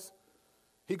justifies,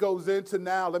 he goes into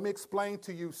now, let me explain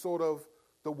to you sort of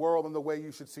the world and the way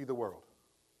you should see the world.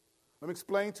 Let me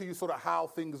explain to you sort of how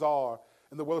things are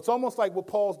in the world. It's almost like what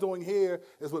Paul's doing here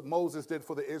is what Moses did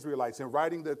for the Israelites in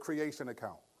writing the creation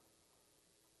account.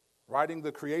 Writing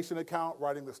the creation account,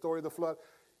 writing the story of the flood.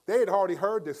 They had already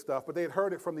heard this stuff, but they had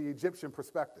heard it from the Egyptian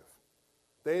perspective.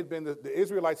 The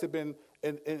Israelites had been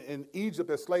in Egypt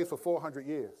as slaves for 400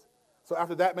 years. So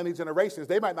after that many generations,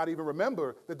 they might not even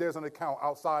remember that there's an account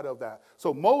outside of that.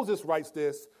 So Moses writes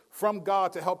this from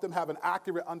God to help them have an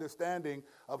accurate understanding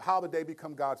of how did they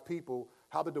become God's people,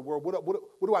 how did the world,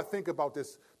 what do I think about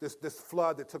this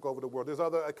flood that took over the world? There's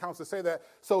other accounts that say that.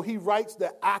 So he writes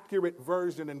the accurate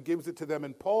version and gives it to them,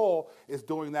 and Paul is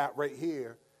doing that right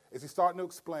here. Is he's starting to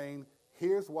explain,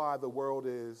 here's why the world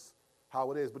is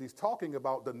how it is, but he's talking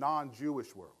about the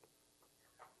non-Jewish world.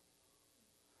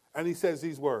 And he says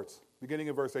these words, beginning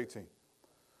in verse 18.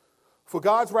 For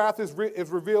God's wrath is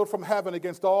revealed from heaven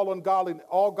against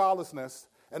all godlessness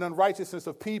and unrighteousness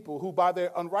of people who by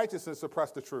their unrighteousness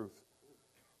suppress the truth.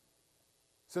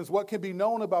 Since what can be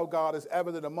known about God is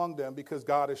evident among them because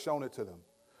God has shown it to them.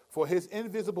 For his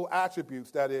invisible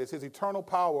attributes, that is, his eternal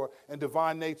power and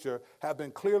divine nature, have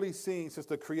been clearly seen since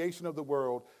the creation of the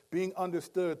world, being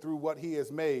understood through what he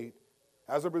has made,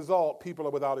 As a result, people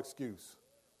are without excuse.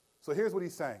 So here's what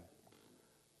he's saying.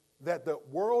 That the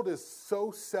world is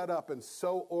so set up and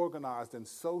so organized and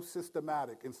so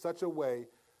systematic in such a way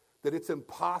that it's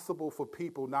impossible for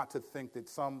people not to think that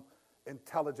some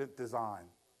intelligent design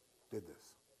did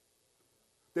this.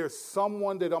 There's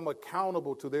someone that I'm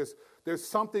accountable to. There's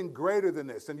something greater than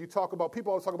this. And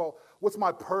people always talk about, what's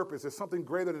my purpose? There's something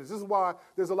greater than this. This is why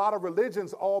there's a lot of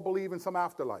religions all believe in some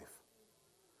afterlife.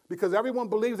 Because everyone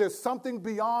believes there's something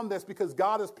beyond this because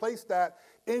God has placed that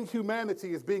in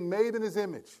humanity as being made in his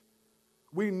image.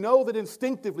 We know that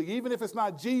instinctively, even if it's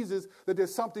not Jesus, that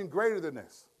there's something greater than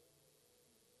this.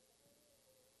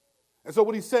 And so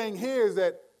what he's saying here is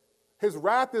that his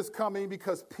wrath is coming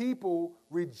because people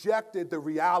rejected the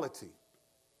reality.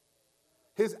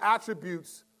 His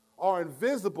attributes are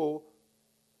invisible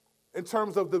in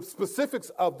terms of the specifics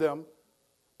of them,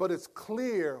 but it's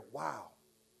clear, wow,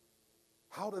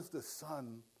 how does the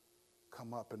sun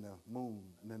come up and the moon?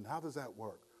 And then how does that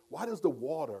work? Why does the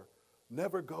water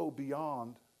never go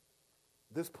beyond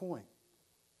this point?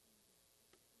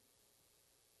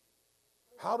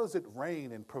 How does it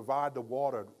rain and provide the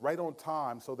water right on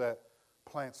time so that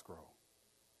plants grow?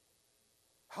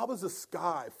 How does the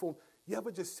sky form? You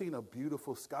ever just seen a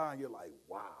beautiful sky and you're like,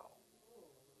 wow.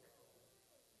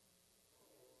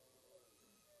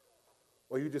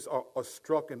 Or you just are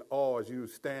struck in awe as you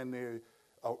stand near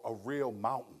a real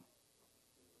mountain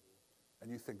and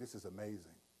you think this is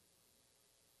amazing.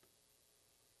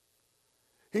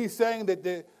 He's saying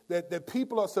that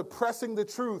people are suppressing the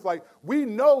truth. Like, we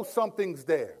know something's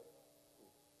there,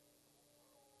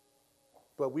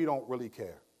 but we don't really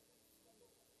care.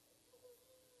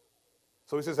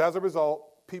 So he says, as a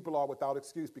result, people are without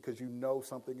excuse because you know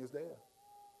something is there.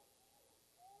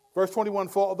 Verse 21,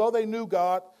 for although they knew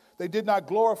God, they did not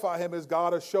glorify him as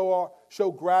God or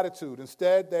show gratitude.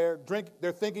 Instead, their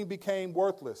thinking became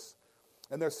worthless,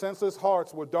 and their senseless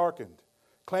hearts were darkened.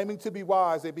 Claiming to be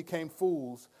wise, they became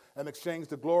fools and exchanged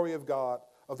the glory of God,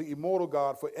 of the immortal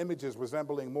God, for images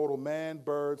resembling mortal man,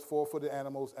 birds, four-footed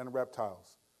animals, and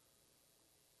reptiles.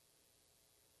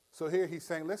 So here he's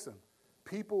saying, listen,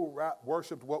 people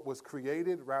worshiped what was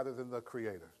created rather than the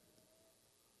Creator.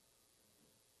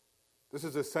 This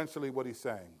is essentially what he's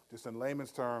saying. Just in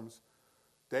layman's terms,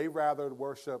 they rather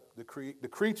worship the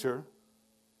creature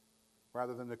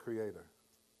rather than the Creator.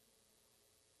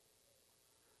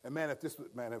 And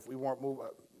if we weren't moving.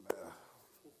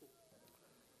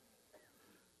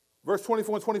 Verse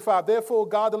 24 and 25, therefore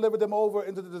God delivered them over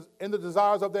in the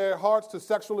desires of their hearts to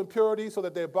sexual impurity so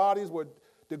that their bodies were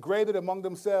degraded among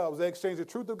themselves. They exchanged the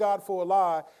truth of God for a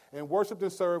lie and worshiped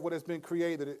and served what has been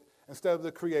created instead of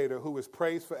the Creator, who is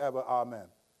praised forever. Amen.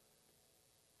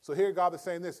 So here God is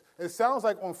saying this. It sounds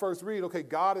like on first read, okay,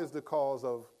 God is the cause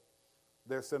of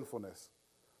their sinfulness.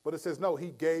 But it says, no,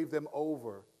 he gave them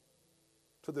over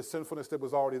to the sinfulness that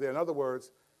was already there. In other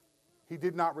words, he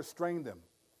did not restrain them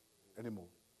anymore.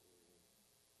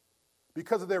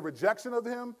 Because of their rejection of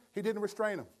him, he didn't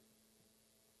restrain them.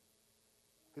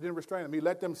 He didn't restrain them. He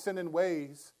let them sin in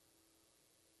ways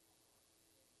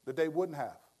that they wouldn't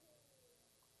have.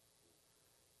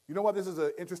 You know why this is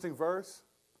an interesting verse?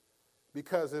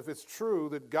 Because if it's true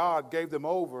that God gave them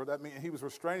over, that means he was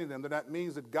restraining them, then that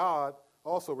means that God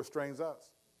also restrains us.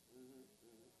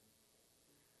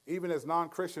 Even as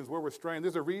non-Christians, we're restrained.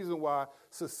 There's a reason why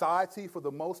society, for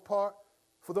the most part,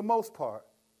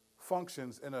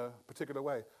 functions in a particular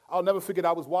way. I'll never forget,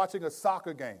 I was watching a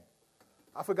soccer game.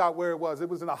 I forgot where it was. It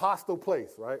was in a hostile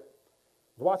place, right?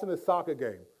 I was watching a soccer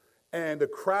game. And the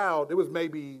crowd, it was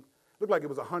maybe, looked like it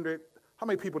was 100. How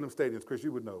many people in them stadiums, Chris?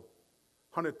 You would know.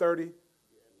 130?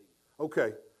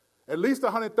 Okay. At least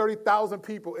 130,000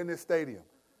 people in this stadium.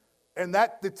 And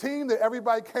the team that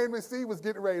everybody came to see was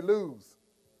getting ready to lose.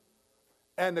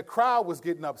 And the crowd was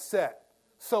getting upset,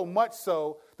 so much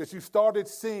so that you started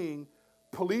seeing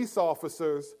police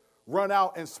officers run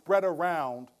out and spread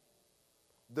around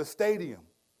the stadium,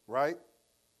 right?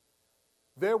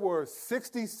 There were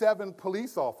 67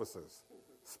 police officers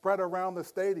spread around the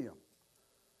stadium.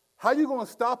 How are you going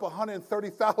to stop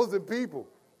 130,000 people?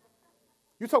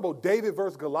 You talk about David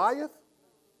versus Goliath?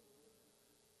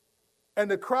 And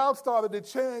the crowd started to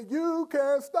chant, "You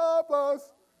can't stop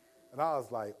us." And I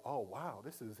was like, oh, wow,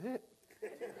 this is it.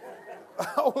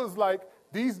 I was like,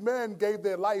 these men gave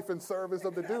their life in service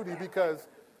of the duty because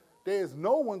there's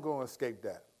no one going to escape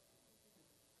that.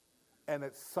 And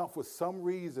for some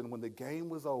reason, when the game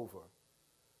was over,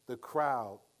 the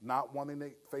crowd, not wanting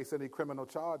to face any criminal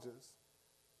charges,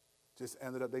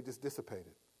 they just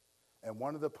dissipated. And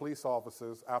one of the police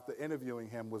officers, after interviewing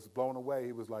him, was blown away.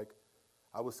 He was like,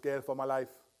 I was scared for my life.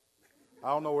 I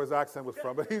don't know where his accent was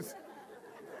from, but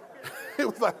It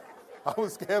was like, I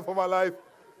was scared for my life.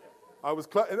 I was,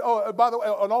 and by the way,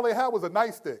 and all they had was a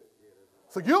nightstick.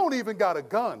 So you don't even got a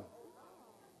gun.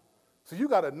 So you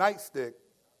got a nightstick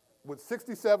with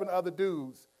 67 other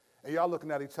dudes, and y'all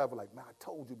looking at each other like, man, I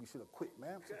told you we should have quit,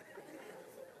 man.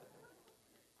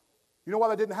 You know why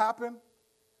that didn't happen?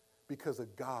 Because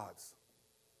of God's.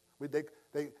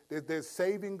 There's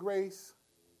saving grace,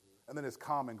 and then there's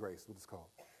common grace, what it's called.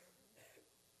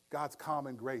 God's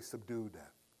common grace subdued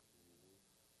that.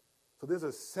 So there's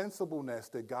a sensibleness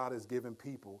that God has given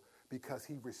people because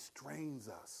he restrains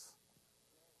us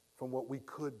from what we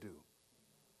could do.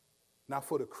 Now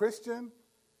for the Christian,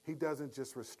 he doesn't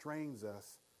just restrains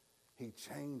us, he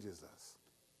changes us.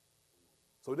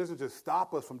 So it doesn't just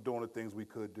stop us from doing the things we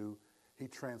could do, he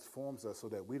transforms us so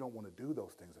that we don't want to do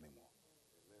those things anymore.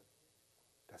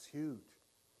 That's huge.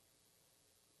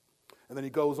 And then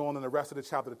he goes on in the rest of the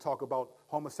chapter to talk about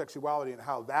homosexuality and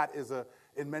how that is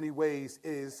in many ways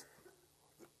is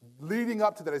leading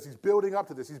up to that, as he's building up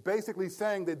to this. He's basically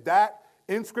saying that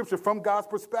in Scripture, from God's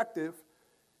perspective,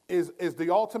 is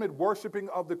the ultimate worshiping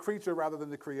of the creature rather than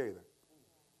the creator.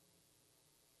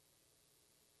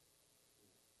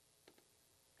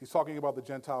 He's talking about the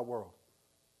Gentile world.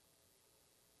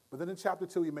 But then in chapter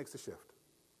 2, he makes a shift.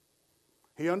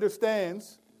 He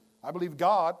understands, I believe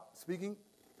God,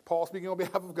 Paul speaking on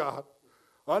behalf of God,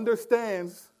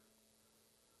 understands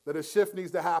that a shift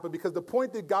needs to happen because the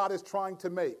point that God is trying to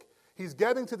make, he's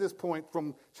getting to this point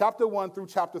from chapter 1 through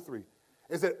chapter 3,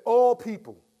 is that all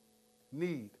people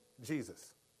need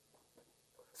Jesus.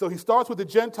 So he starts with the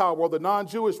Gentile world, the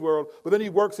non-Jewish world, but then he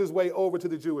works his way over to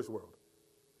the Jewish world.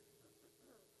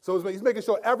 So he's making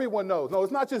sure everyone knows. No,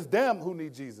 it's not just them who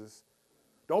need Jesus.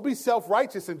 Don't be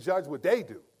self-righteous and judge what they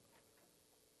do.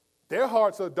 Their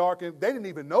hearts are darkened. They didn't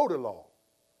even know the law.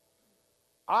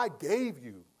 I gave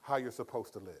you how you're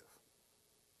supposed to live,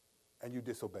 and you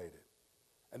disobeyed it.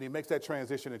 And he makes that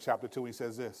transition in chapter 2. He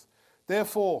says this,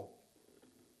 therefore,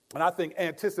 and I think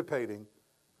anticipating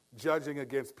judging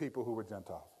against people who were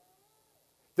Gentiles.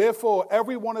 Therefore,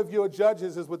 every one of your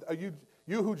judges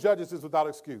you who judges is without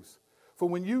excuse. For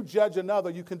when you judge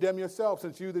another, you condemn yourself,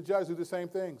 since you, the judge, do the same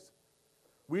things.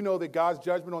 We know that God's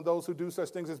judgment on those who do such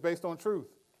things is based on truth.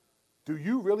 Do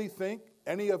you really think,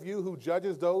 any of you who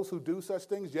judges those who do such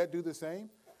things yet do the same,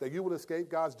 that you will escape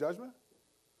God's judgment?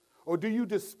 Or do you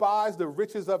despise the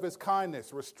riches of his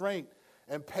kindness, restraint,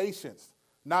 and patience,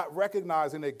 not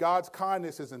recognizing that God's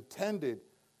kindness is intended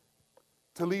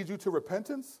to lead you to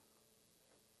repentance?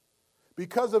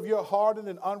 Because of your hardened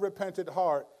and unrepentant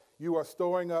heart, you are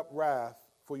storing up wrath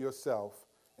for yourself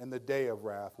in the day of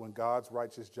wrath when God's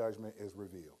righteous judgment is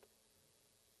revealed.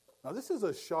 Now, this is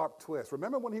a sharp twist.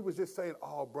 Remember when he was just saying,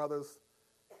 oh, brothers,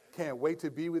 can't wait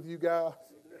to be with you guys?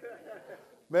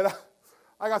 Man,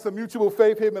 I got some mutual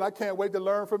faith here, man. I can't wait to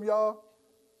learn from y'all.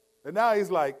 And now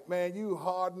he's like, man, you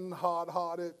hardened,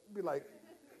 hard-hearted. Be like,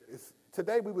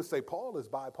 today we would say Paul is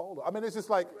bipolar. I mean, it's just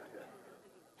like,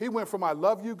 he went from I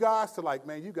love you guys to like,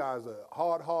 man, you guys are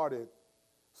hard-hearted.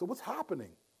 So what's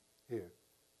happening here?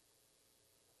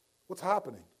 What's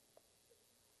happening?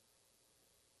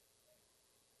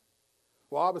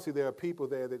 Well, obviously there are people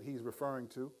there that he's referring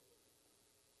to.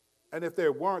 And if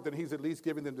there weren't, then he's at least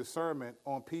giving them discernment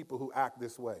on people who act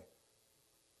this way.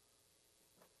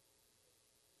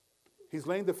 He's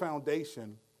laying the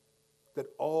foundation that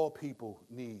all people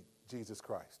need Jesus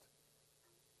Christ.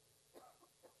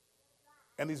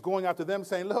 And he's going after them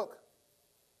saying, look,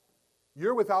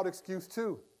 you're without excuse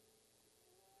too.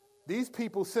 These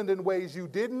people sinned in ways you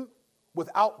didn't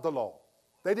without the law.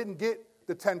 They didn't get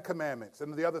the 10 Commandments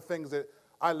and the other things that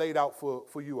I laid out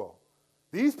for you all.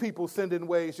 These people sinned in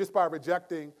ways just by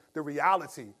rejecting the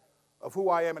reality of who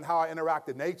I am and how I interact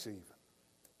in nature even.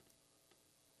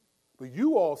 But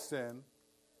you all sin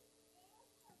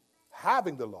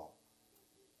having the law.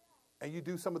 And you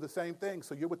do some of the same things,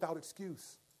 so you're without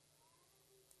excuse.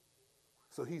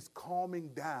 So he's calming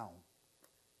down.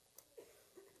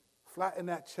 Flatten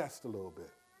that chest a little bit.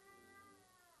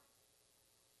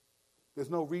 There's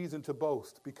no reason to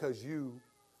boast because you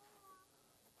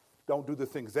don't do the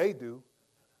things they do,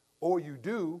 or you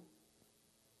do,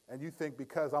 and you think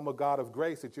because I'm a God of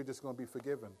grace that you're just going to be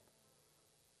forgiven.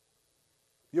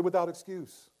 You're without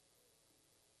excuse.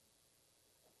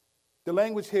 The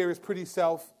language here is pretty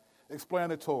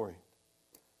self-explanatory.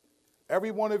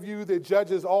 Every one of you that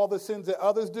judges all the sins that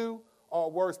others do are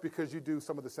worse because you do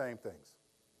some of the same things.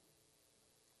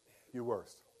 You're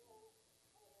worse.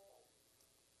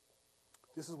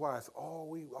 This is why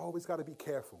we always got to be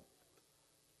careful.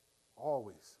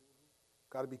 Always.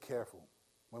 Got to be careful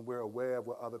when we're aware of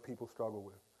what other people struggle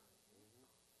with.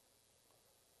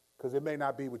 Because it may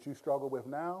not be what you struggle with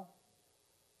now.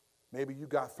 Maybe you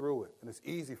got through it and it's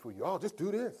easy for you. Oh, just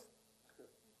do this.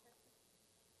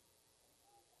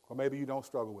 Or maybe you don't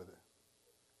struggle with it.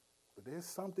 But there's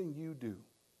something you do.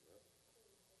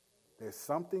 There's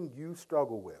something you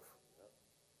struggle with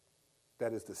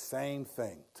that is the same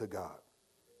thing to God.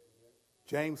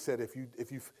 James said if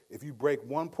you break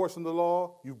one portion of the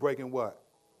law, you're breaking what?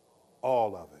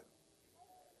 All of it.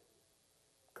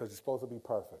 Because you're supposed to be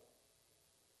perfect.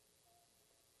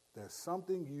 There's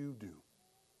something you do.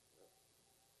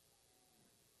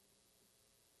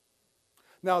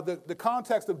 Now, the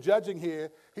context of judging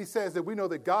here, he says that we know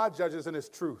that God judges in his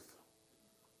truth.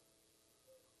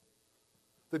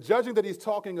 The judging that he's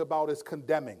talking about is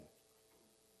condemning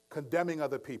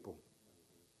other people.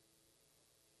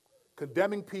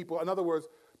 Condemning people, in other words,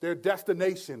 their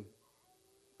destination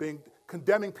being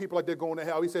condemning people like they're going to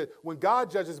hell. He said, when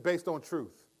God judges based on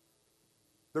truth,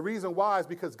 the reason why is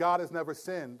because God has never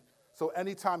sinned. So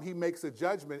anytime he makes a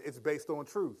judgment, it's based on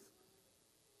truth.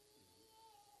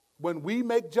 When we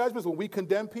make judgments, when we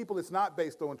condemn people, it's not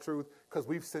based on truth because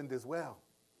we've sinned as well.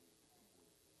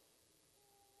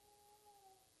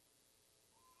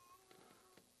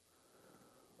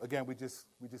 Again, we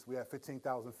have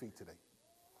 15,000 feet today.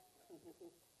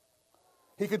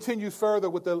 He continues further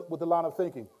with the line of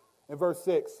thinking. In verse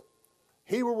 6,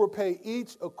 he will repay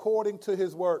each according to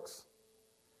his works.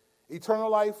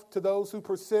 Eternal life to those who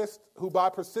persist, who by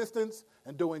persistence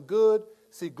and doing good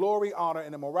seek glory, honor,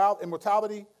 and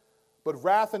immortality, but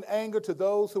wrath and anger to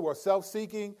those who are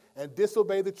self-seeking and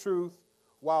disobey the truth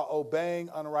while obeying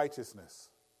unrighteousness.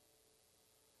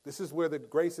 This is where the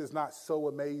grace is not so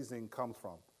amazing comes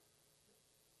from.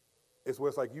 It's where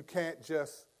it's like you can't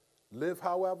just live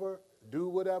however, do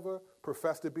whatever,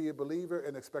 profess to be a believer,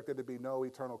 and expect there to be no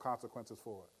eternal consequences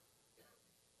for it.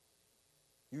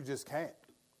 You just can't.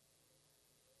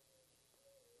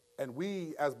 And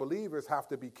we, as believers, have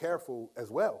to be careful as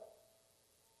well.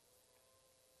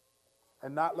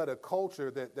 And not let a culture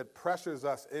that pressures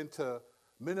us into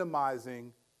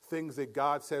minimizing things that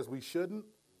God says we shouldn't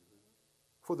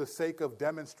for the sake of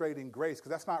demonstrating grace, because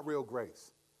that's not real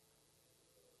grace.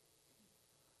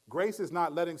 Grace is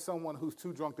not letting someone who's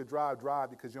too drunk to drive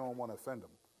because you don't want to offend them.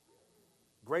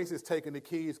 Grace is taking the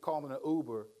keys, calling an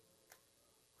Uber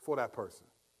for that person.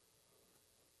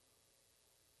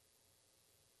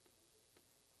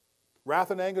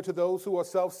 Wrath and anger to those who are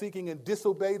self-seeking and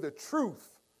disobey the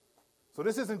truth. So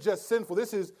this isn't just sinful.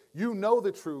 This is, you know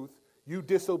the truth, you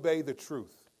disobey the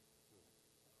truth.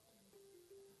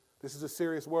 This is a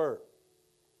serious word.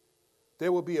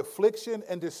 There will be affliction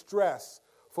and distress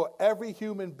for every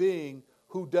human being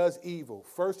who does evil,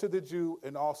 first to the Jew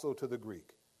and also to the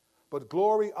Greek. But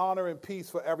glory, honor, and peace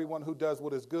for everyone who does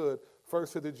what is good,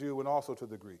 first to the Jew and also to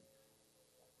the Greek.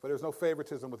 For there's no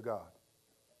favoritism with God.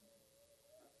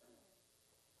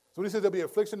 So when he says there'll be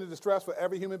affliction and distress for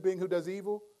every human being who does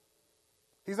evil,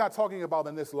 he's not talking about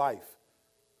in this life,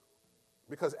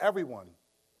 because everyone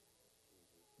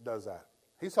does that.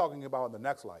 He's talking about in the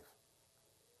next life.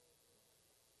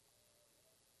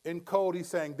 In code, he's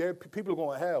saying people are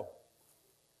going to hell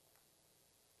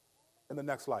in the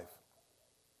next life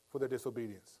for their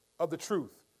disobedience of the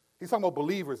truth. He's talking about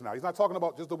believers now. He's not talking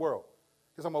about just the world.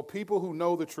 He's talking about people who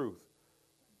know the truth.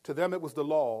 To them, it was the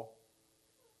law.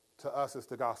 To us, it's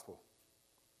the gospel.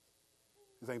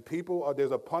 He's saying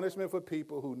there's a punishment for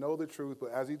people who know the truth,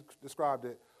 but as he described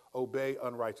it, obey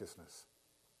unrighteousness.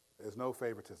 There's no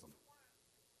favoritism.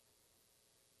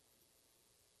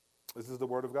 This is the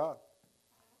word of God.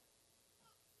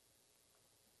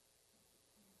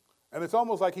 And it's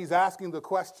almost like he's asking the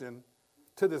question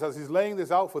to this, as he's laying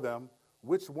this out for them,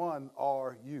 which one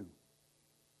are you?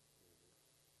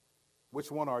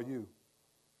 Which one are you?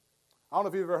 I don't know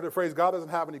if you've ever heard the phrase, God doesn't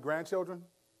have any grandchildren.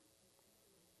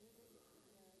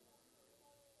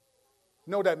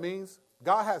 You know what that means?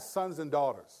 God has sons and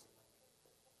daughters.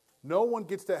 No one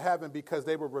gets to heaven because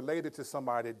they were related to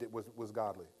somebody that was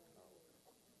godly.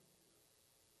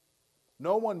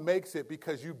 No one makes it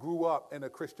because you grew up in a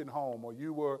Christian home or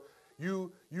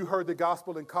you heard the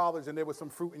gospel in college and there was some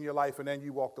fruit in your life and then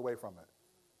you walked away from it.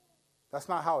 That's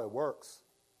not how it works.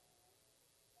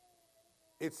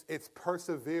 It's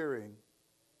persevering,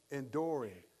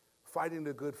 enduring, fighting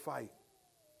the good fight.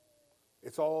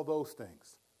 It's all those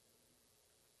things.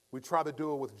 We try to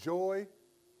do it with joy,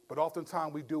 but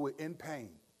oftentimes we do it in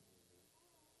pain.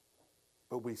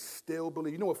 But we still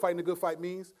believe. You know what fighting the good fight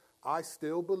means? I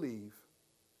still believe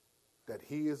that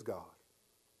he is God.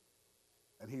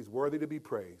 And he's worthy to be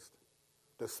praised,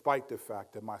 despite the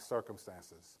fact that my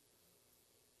circumstances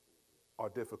are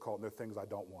difficult and they're things I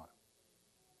don't want.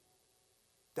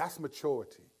 That's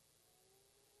maturity.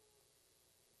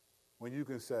 when you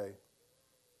can say,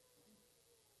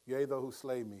 yea, though who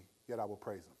slay me, yet I will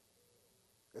praise him.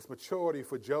 It's maturity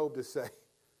for Job to say,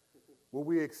 will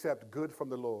we accept good from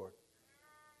the Lord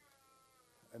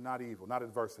and not evil, not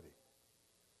adversity?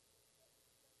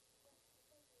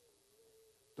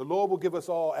 The Lord will give us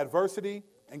all adversity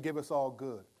and give us all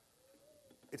good.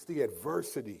 It's the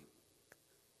adversity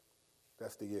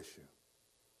that's the issue.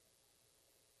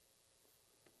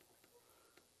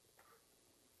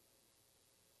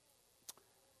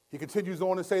 He continues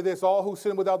on to say this, all who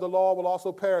sin without the law will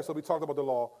also perish. So we talked about the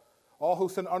law. All who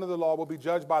sin under the law will be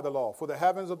judged by the law. For the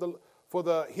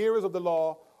hearers of the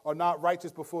law are not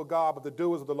righteous before God, but the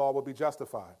doers of the law will be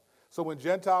justified. So when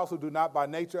Gentiles who do not by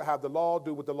nature have the law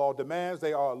do what the law demands,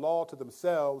 they are a law to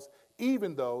themselves,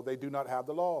 even though they do not have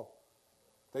the law.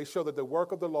 They show that the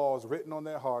work of the law is written on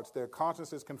their hearts. Their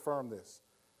consciences confirm this.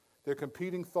 Their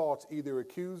competing thoughts either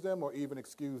accuse them or even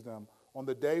excuse them on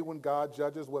the day when God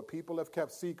judges what people have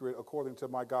kept secret according to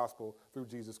my gospel through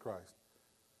Jesus Christ.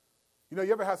 You know,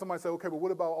 you ever had somebody say, okay, but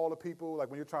what about all the people, like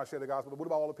when you're trying to share the gospel, what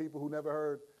about all the people who never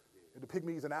heard the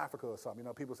pygmies in Africa or something? You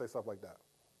know, people say stuff like that.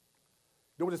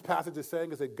 You know what this passage is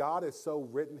saying is that God has so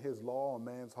written his law on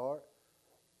man's heart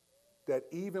that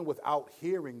even without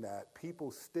hearing that,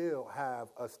 people still have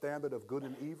a standard of good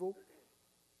and evil,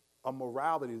 a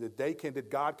morality that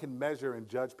God can measure and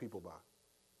judge people by.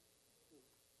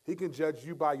 He can judge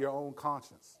you by your own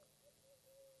conscience.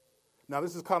 Now,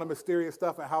 this is kind of mysterious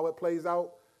stuff and how it plays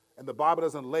out, and the Bible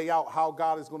doesn't lay out how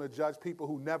God is going to judge people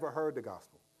who never heard the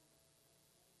gospel.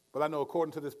 But I know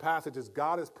according to this passage,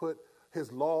 God has put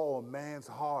his law on man's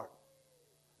heart.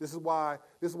 This is why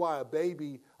a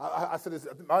baby, I said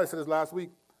this last week,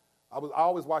 I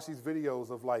always watch these videos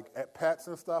of like at pets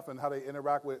and stuff and how they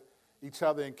interact with each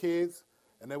other and kids.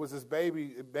 And there was this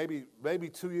baby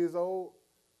 2 years old,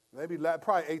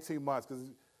 probably 18 months, because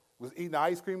he was eating an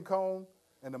ice cream cone,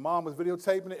 and the mom was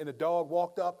videotaping it, and the dog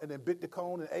walked up and then bit the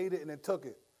cone and ate it and then took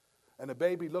it. And the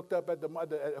baby looked up at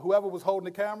whoever was holding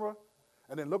the camera,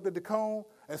 and then looked at the cone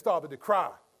and started to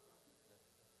cry.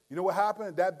 You know what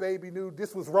happened? That baby knew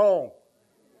this was wrong.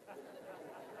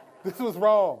 This was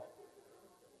wrong.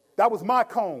 That was my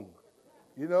cone,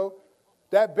 you know?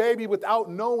 That baby, without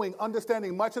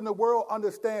understanding much in the world,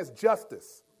 understands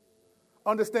justice,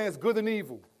 understands good and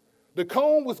evil. The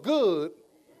cone was good.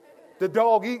 The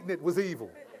dog eating it was evil.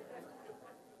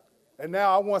 And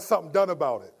now I want something done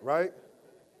about it, right?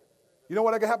 You know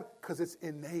what can happen? Because it's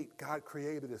innate. God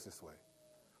created us this way.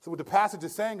 So what the passage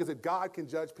is saying is that God can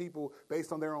judge people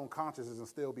based on their own consciences and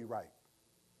still be right.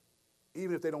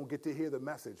 Even if they don't get to hear the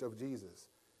message of Jesus.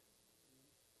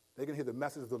 They can hear the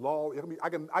message of the law.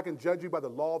 I can judge you by the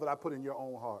law that I put in your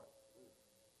own heart.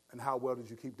 And how well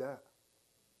did you keep that?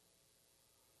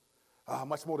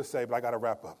 Much more to say, but I got to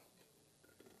wrap up.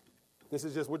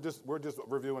 We're just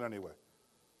reviewing anyway.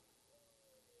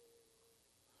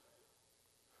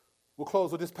 We'll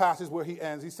close with this passage where he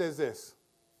ends. He says this.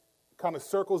 Kind of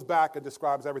circles back and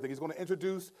describes everything. He's going to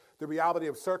introduce the reality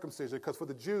of circumcision, because for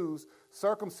the Jews,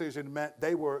 circumcision meant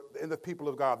they were in the people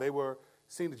of God. They were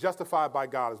seen justified by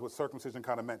God, is what circumcision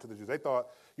kind of meant to the Jews. They thought,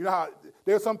 you know how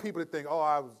there are some people that think,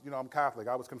 I'm Catholic,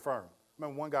 I was confirmed. I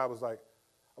remember one guy was like,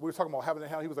 we were talking about heaven and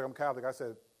hell. He was like, I'm Catholic. I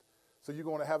said, so you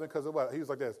going to heaven because of what? He was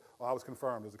like this, I was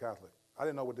confirmed as a Catholic. I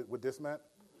didn't know what this meant.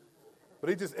 But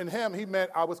he meant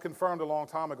I was confirmed a long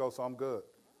time ago, so I'm good.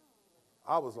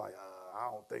 I was like, I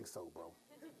don't think so, bro.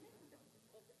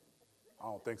 I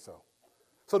don't think so.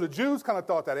 So the Jews kind of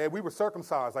thought that, hey, we were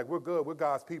circumcised, like we're good, we're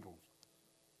God's people.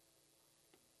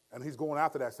 And he's going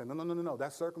after that, saying, no,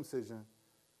 that circumcision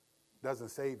doesn't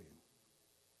save you.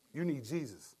 You need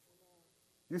Jesus.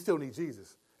 You still need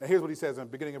Jesus. And here's what he says in the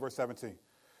beginning of verse 17.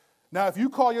 Now, if you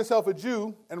call yourself a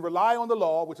Jew and rely on the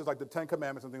law, which is like the Ten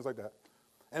Commandments and things like that,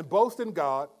 and boast in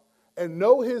God and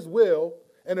know his will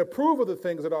and approve of the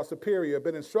things that are superior,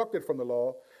 been instructed from the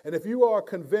law, and if you are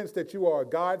convinced that you are a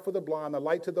guide for the blind, a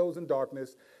light to those in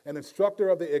darkness, an instructor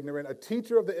of the ignorant, a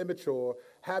teacher of the immature,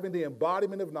 having the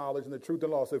embodiment of knowledge and the truth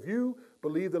and law. So if you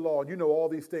believe the law and you know all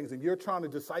these things and you're trying to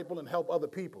disciple and help other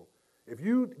people, if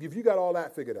you got all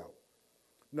that figured out.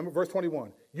 Verse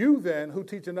 21, you then who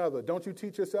teach another, don't you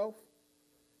teach yourself?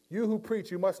 You who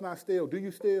preach, you must not steal. Do you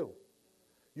steal?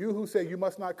 You who say you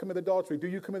must not commit adultery, do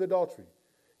you commit adultery?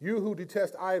 You who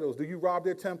detest idols, do you rob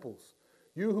their temples?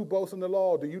 You who boast in the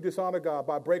law, do you dishonor God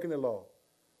by breaking the law?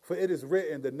 For it is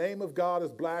written, the name of God is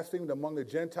blasphemed among the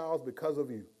Gentiles because of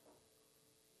you.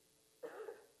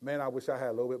 Man, I wish I had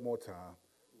a little bit more time.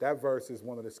 That verse is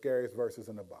one of the scariest verses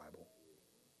in the Bible.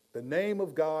 The name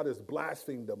of God is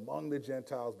blasphemed among the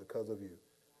Gentiles because of you.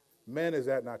 Man, is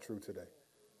that not true today?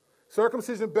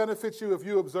 Circumcision benefits you if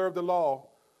you observe the law,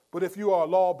 But if you are a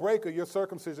lawbreaker, your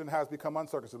circumcision has become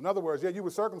uncircumcision. In other words, yeah, you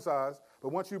were circumcised, but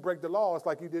once you break the law, it's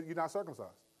like you're not circumcised.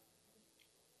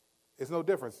 It's no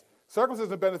difference.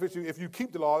 Circumcision benefits you if you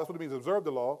keep the law. That's what it means, observe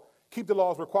the law. Keep the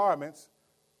law's requirements.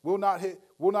 Will not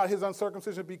his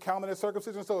uncircumcision be counted as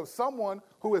circumcision? So if someone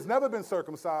who has never been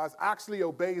circumcised actually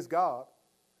obeys God,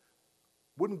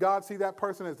 wouldn't God see that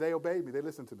person as they obeyed me? They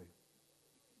listened to me.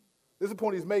 This is the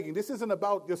point he's making. This isn't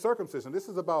about your circumcision. This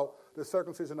is about the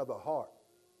circumcision of the heart.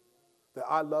 That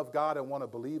I love God and want to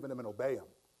believe in him and obey him.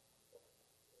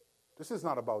 This is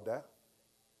not about that.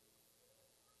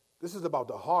 This is about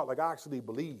the heart, like I actually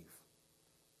believe.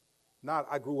 Not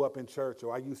I grew up in church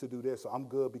or I used to do this, so I'm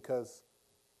good because...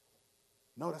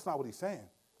 No, that's not what he's saying.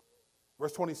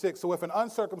 Verse 26, so if an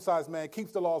uncircumcised man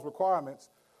keeps the law's requirements,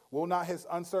 will not his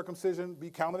uncircumcision be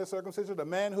counted as circumcision? A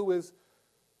man who is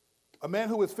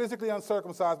physically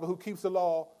uncircumcised but who keeps the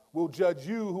law will judge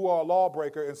you who are a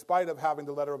lawbreaker in spite of having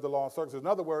the letter of the law and circumcision. In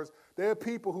other words, there are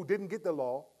people who didn't get the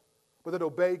law but that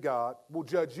obey God will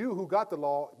judge you who got the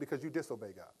law because you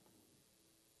disobey God.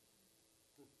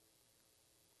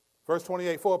 Verse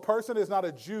 28, for a person is not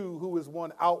a Jew who is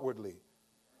one outwardly,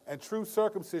 and true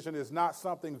circumcision is not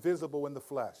something visible in the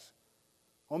flesh.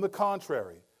 On the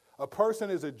contrary, a person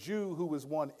is a Jew who is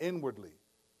one inwardly,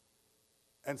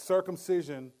 and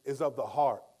circumcision is of the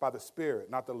heart by the Spirit,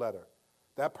 not the letter.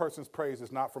 That person's praise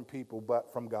is not from people,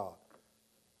 but from God.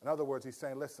 In other words, he's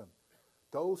saying, listen,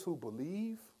 those who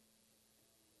believe,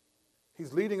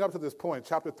 he's leading up to this point.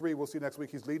 Chapter 3, we'll see next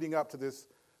week, he's leading up to this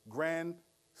grand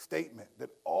statement that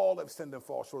all have sinned and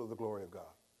fall short of the glory of God.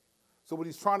 So what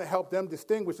he's trying to help them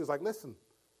distinguish is like, listen,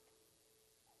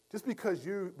 just because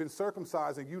you've been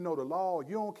circumcised and you know the law,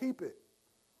 you don't keep it.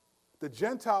 The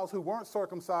Gentiles who weren't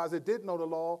circumcised, that didn't know the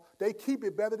law, they keep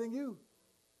it better than you.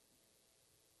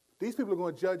 These people are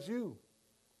going to judge you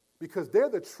because they're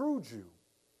the true Jew.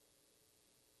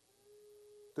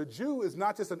 The Jew is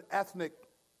not just an ethnic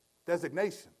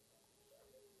designation.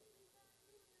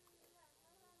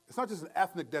 It's not just an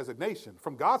ethnic designation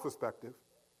from God's perspective.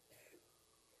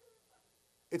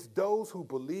 It's those who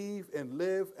believe and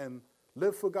live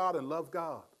for God and love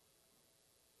God.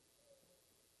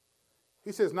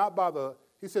 He says by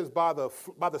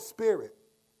the Spirit,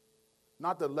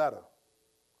 not the letter.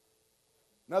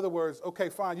 In other words, okay,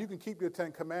 fine, you can keep your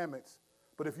 10 commandments,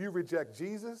 but if you reject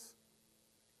Jesus,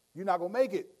 you're not going to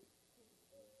make it.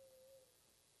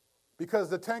 Because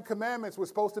the 10 commandments were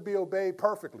supposed to be obeyed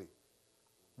perfectly.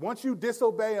 Once you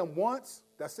disobey them once,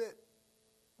 that's it.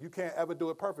 You can't ever do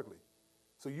it perfectly.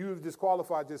 So you've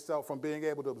disqualified yourself from being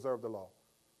able to observe the law.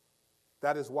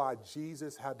 That is why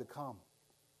Jesus had to come.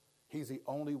 He's the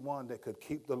only one that could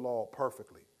keep the law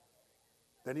perfectly.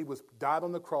 Then he died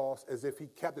on the cross as if he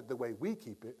kept it the way we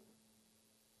keep it,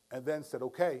 and then said,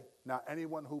 okay, now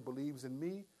anyone who believes in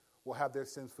me will have their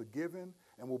sins forgiven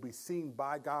and will be seen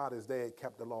by God as they had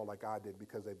kept the law like I did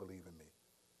because they believe in me.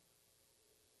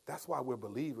 That's why we're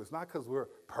believers, not because we're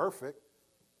perfect.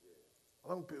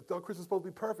 Christians supposed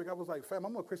to be perfect. I was like, fam,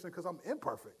 I'm a Christian because I'm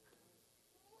imperfect.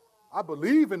 I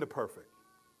believe in the perfect.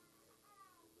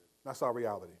 That's our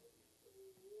reality.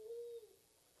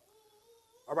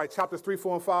 All right, chapters 3,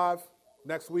 4, and 5.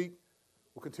 Next week,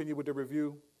 we'll continue with the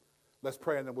review. Let's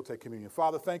pray, and then we'll take communion.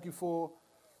 Father, thank you for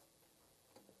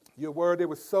your word. There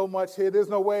was so much here. There's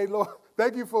no way, Lord.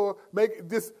 Thank you for making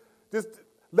this, just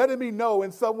letting me know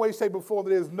in some way, shape, or form that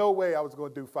there's no way I was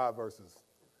going to do 5 verses.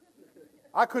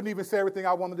 I couldn't even say everything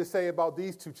I wanted to say about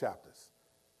these 2 chapters.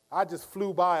 I just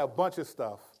flew by a bunch of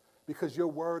stuff because your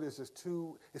word is just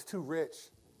too rich.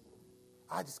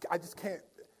 I just can't.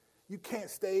 You can't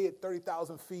stay at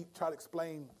 30,000 feet, try to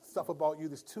explain stuff about you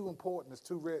that's too important, it's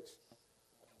too rich.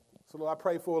 So, Lord,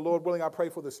 Lord willing, I pray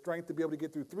for the strength to be able to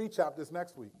get through 3 chapters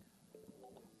next week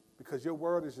because your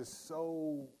word is just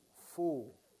so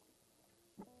full.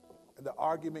 And the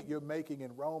argument you're making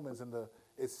in Romans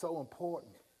is so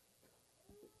important.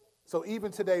 So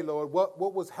even today, Lord,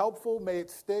 what was helpful, may it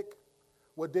stick.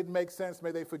 What didn't make sense,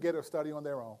 may they forget or study on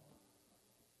their own.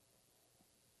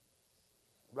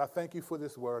 But I thank you for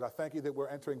this word. I thank you that we're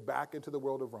entering back into the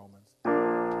world of Romans.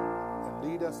 And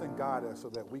lead us and guide us so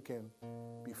that we can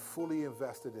be fully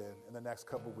invested in the next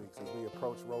couple of weeks as we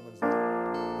approach Romans 8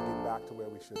 and get back to where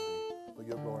we should be. For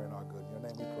your glory and our good. In your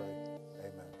name we pray.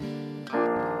 Amen.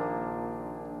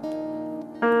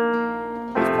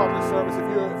 This part of the service, if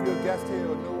you're a guest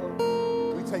here or newer,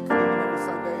 we take communion every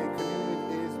Sunday. And communion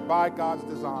is, by God's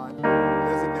design,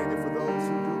 designated for those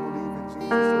who do believe in Jesus.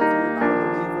 So if you're not a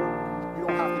believer, you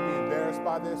don't have to be embarrassed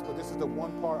by this, but this is the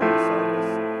one part of the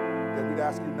service that we'd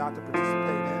ask you not to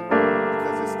participate in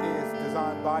because this is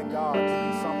designed by God to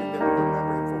be something that we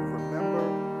remember Him for. Remember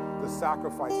the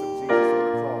sacrifice of Jesus on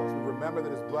the cross. We remember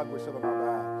that his blood was shed on our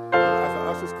behalf. As the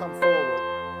ushers come forward,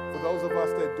 for those of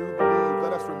us that do believe,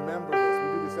 let us remember this. We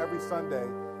do this every Sunday,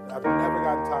 and I've never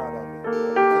gotten tired of it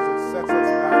because it sets us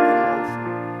back in motion.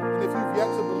 And if you've yet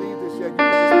to believe this yet, you can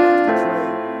just pass the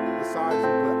train beside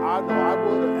you. But I know I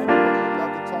would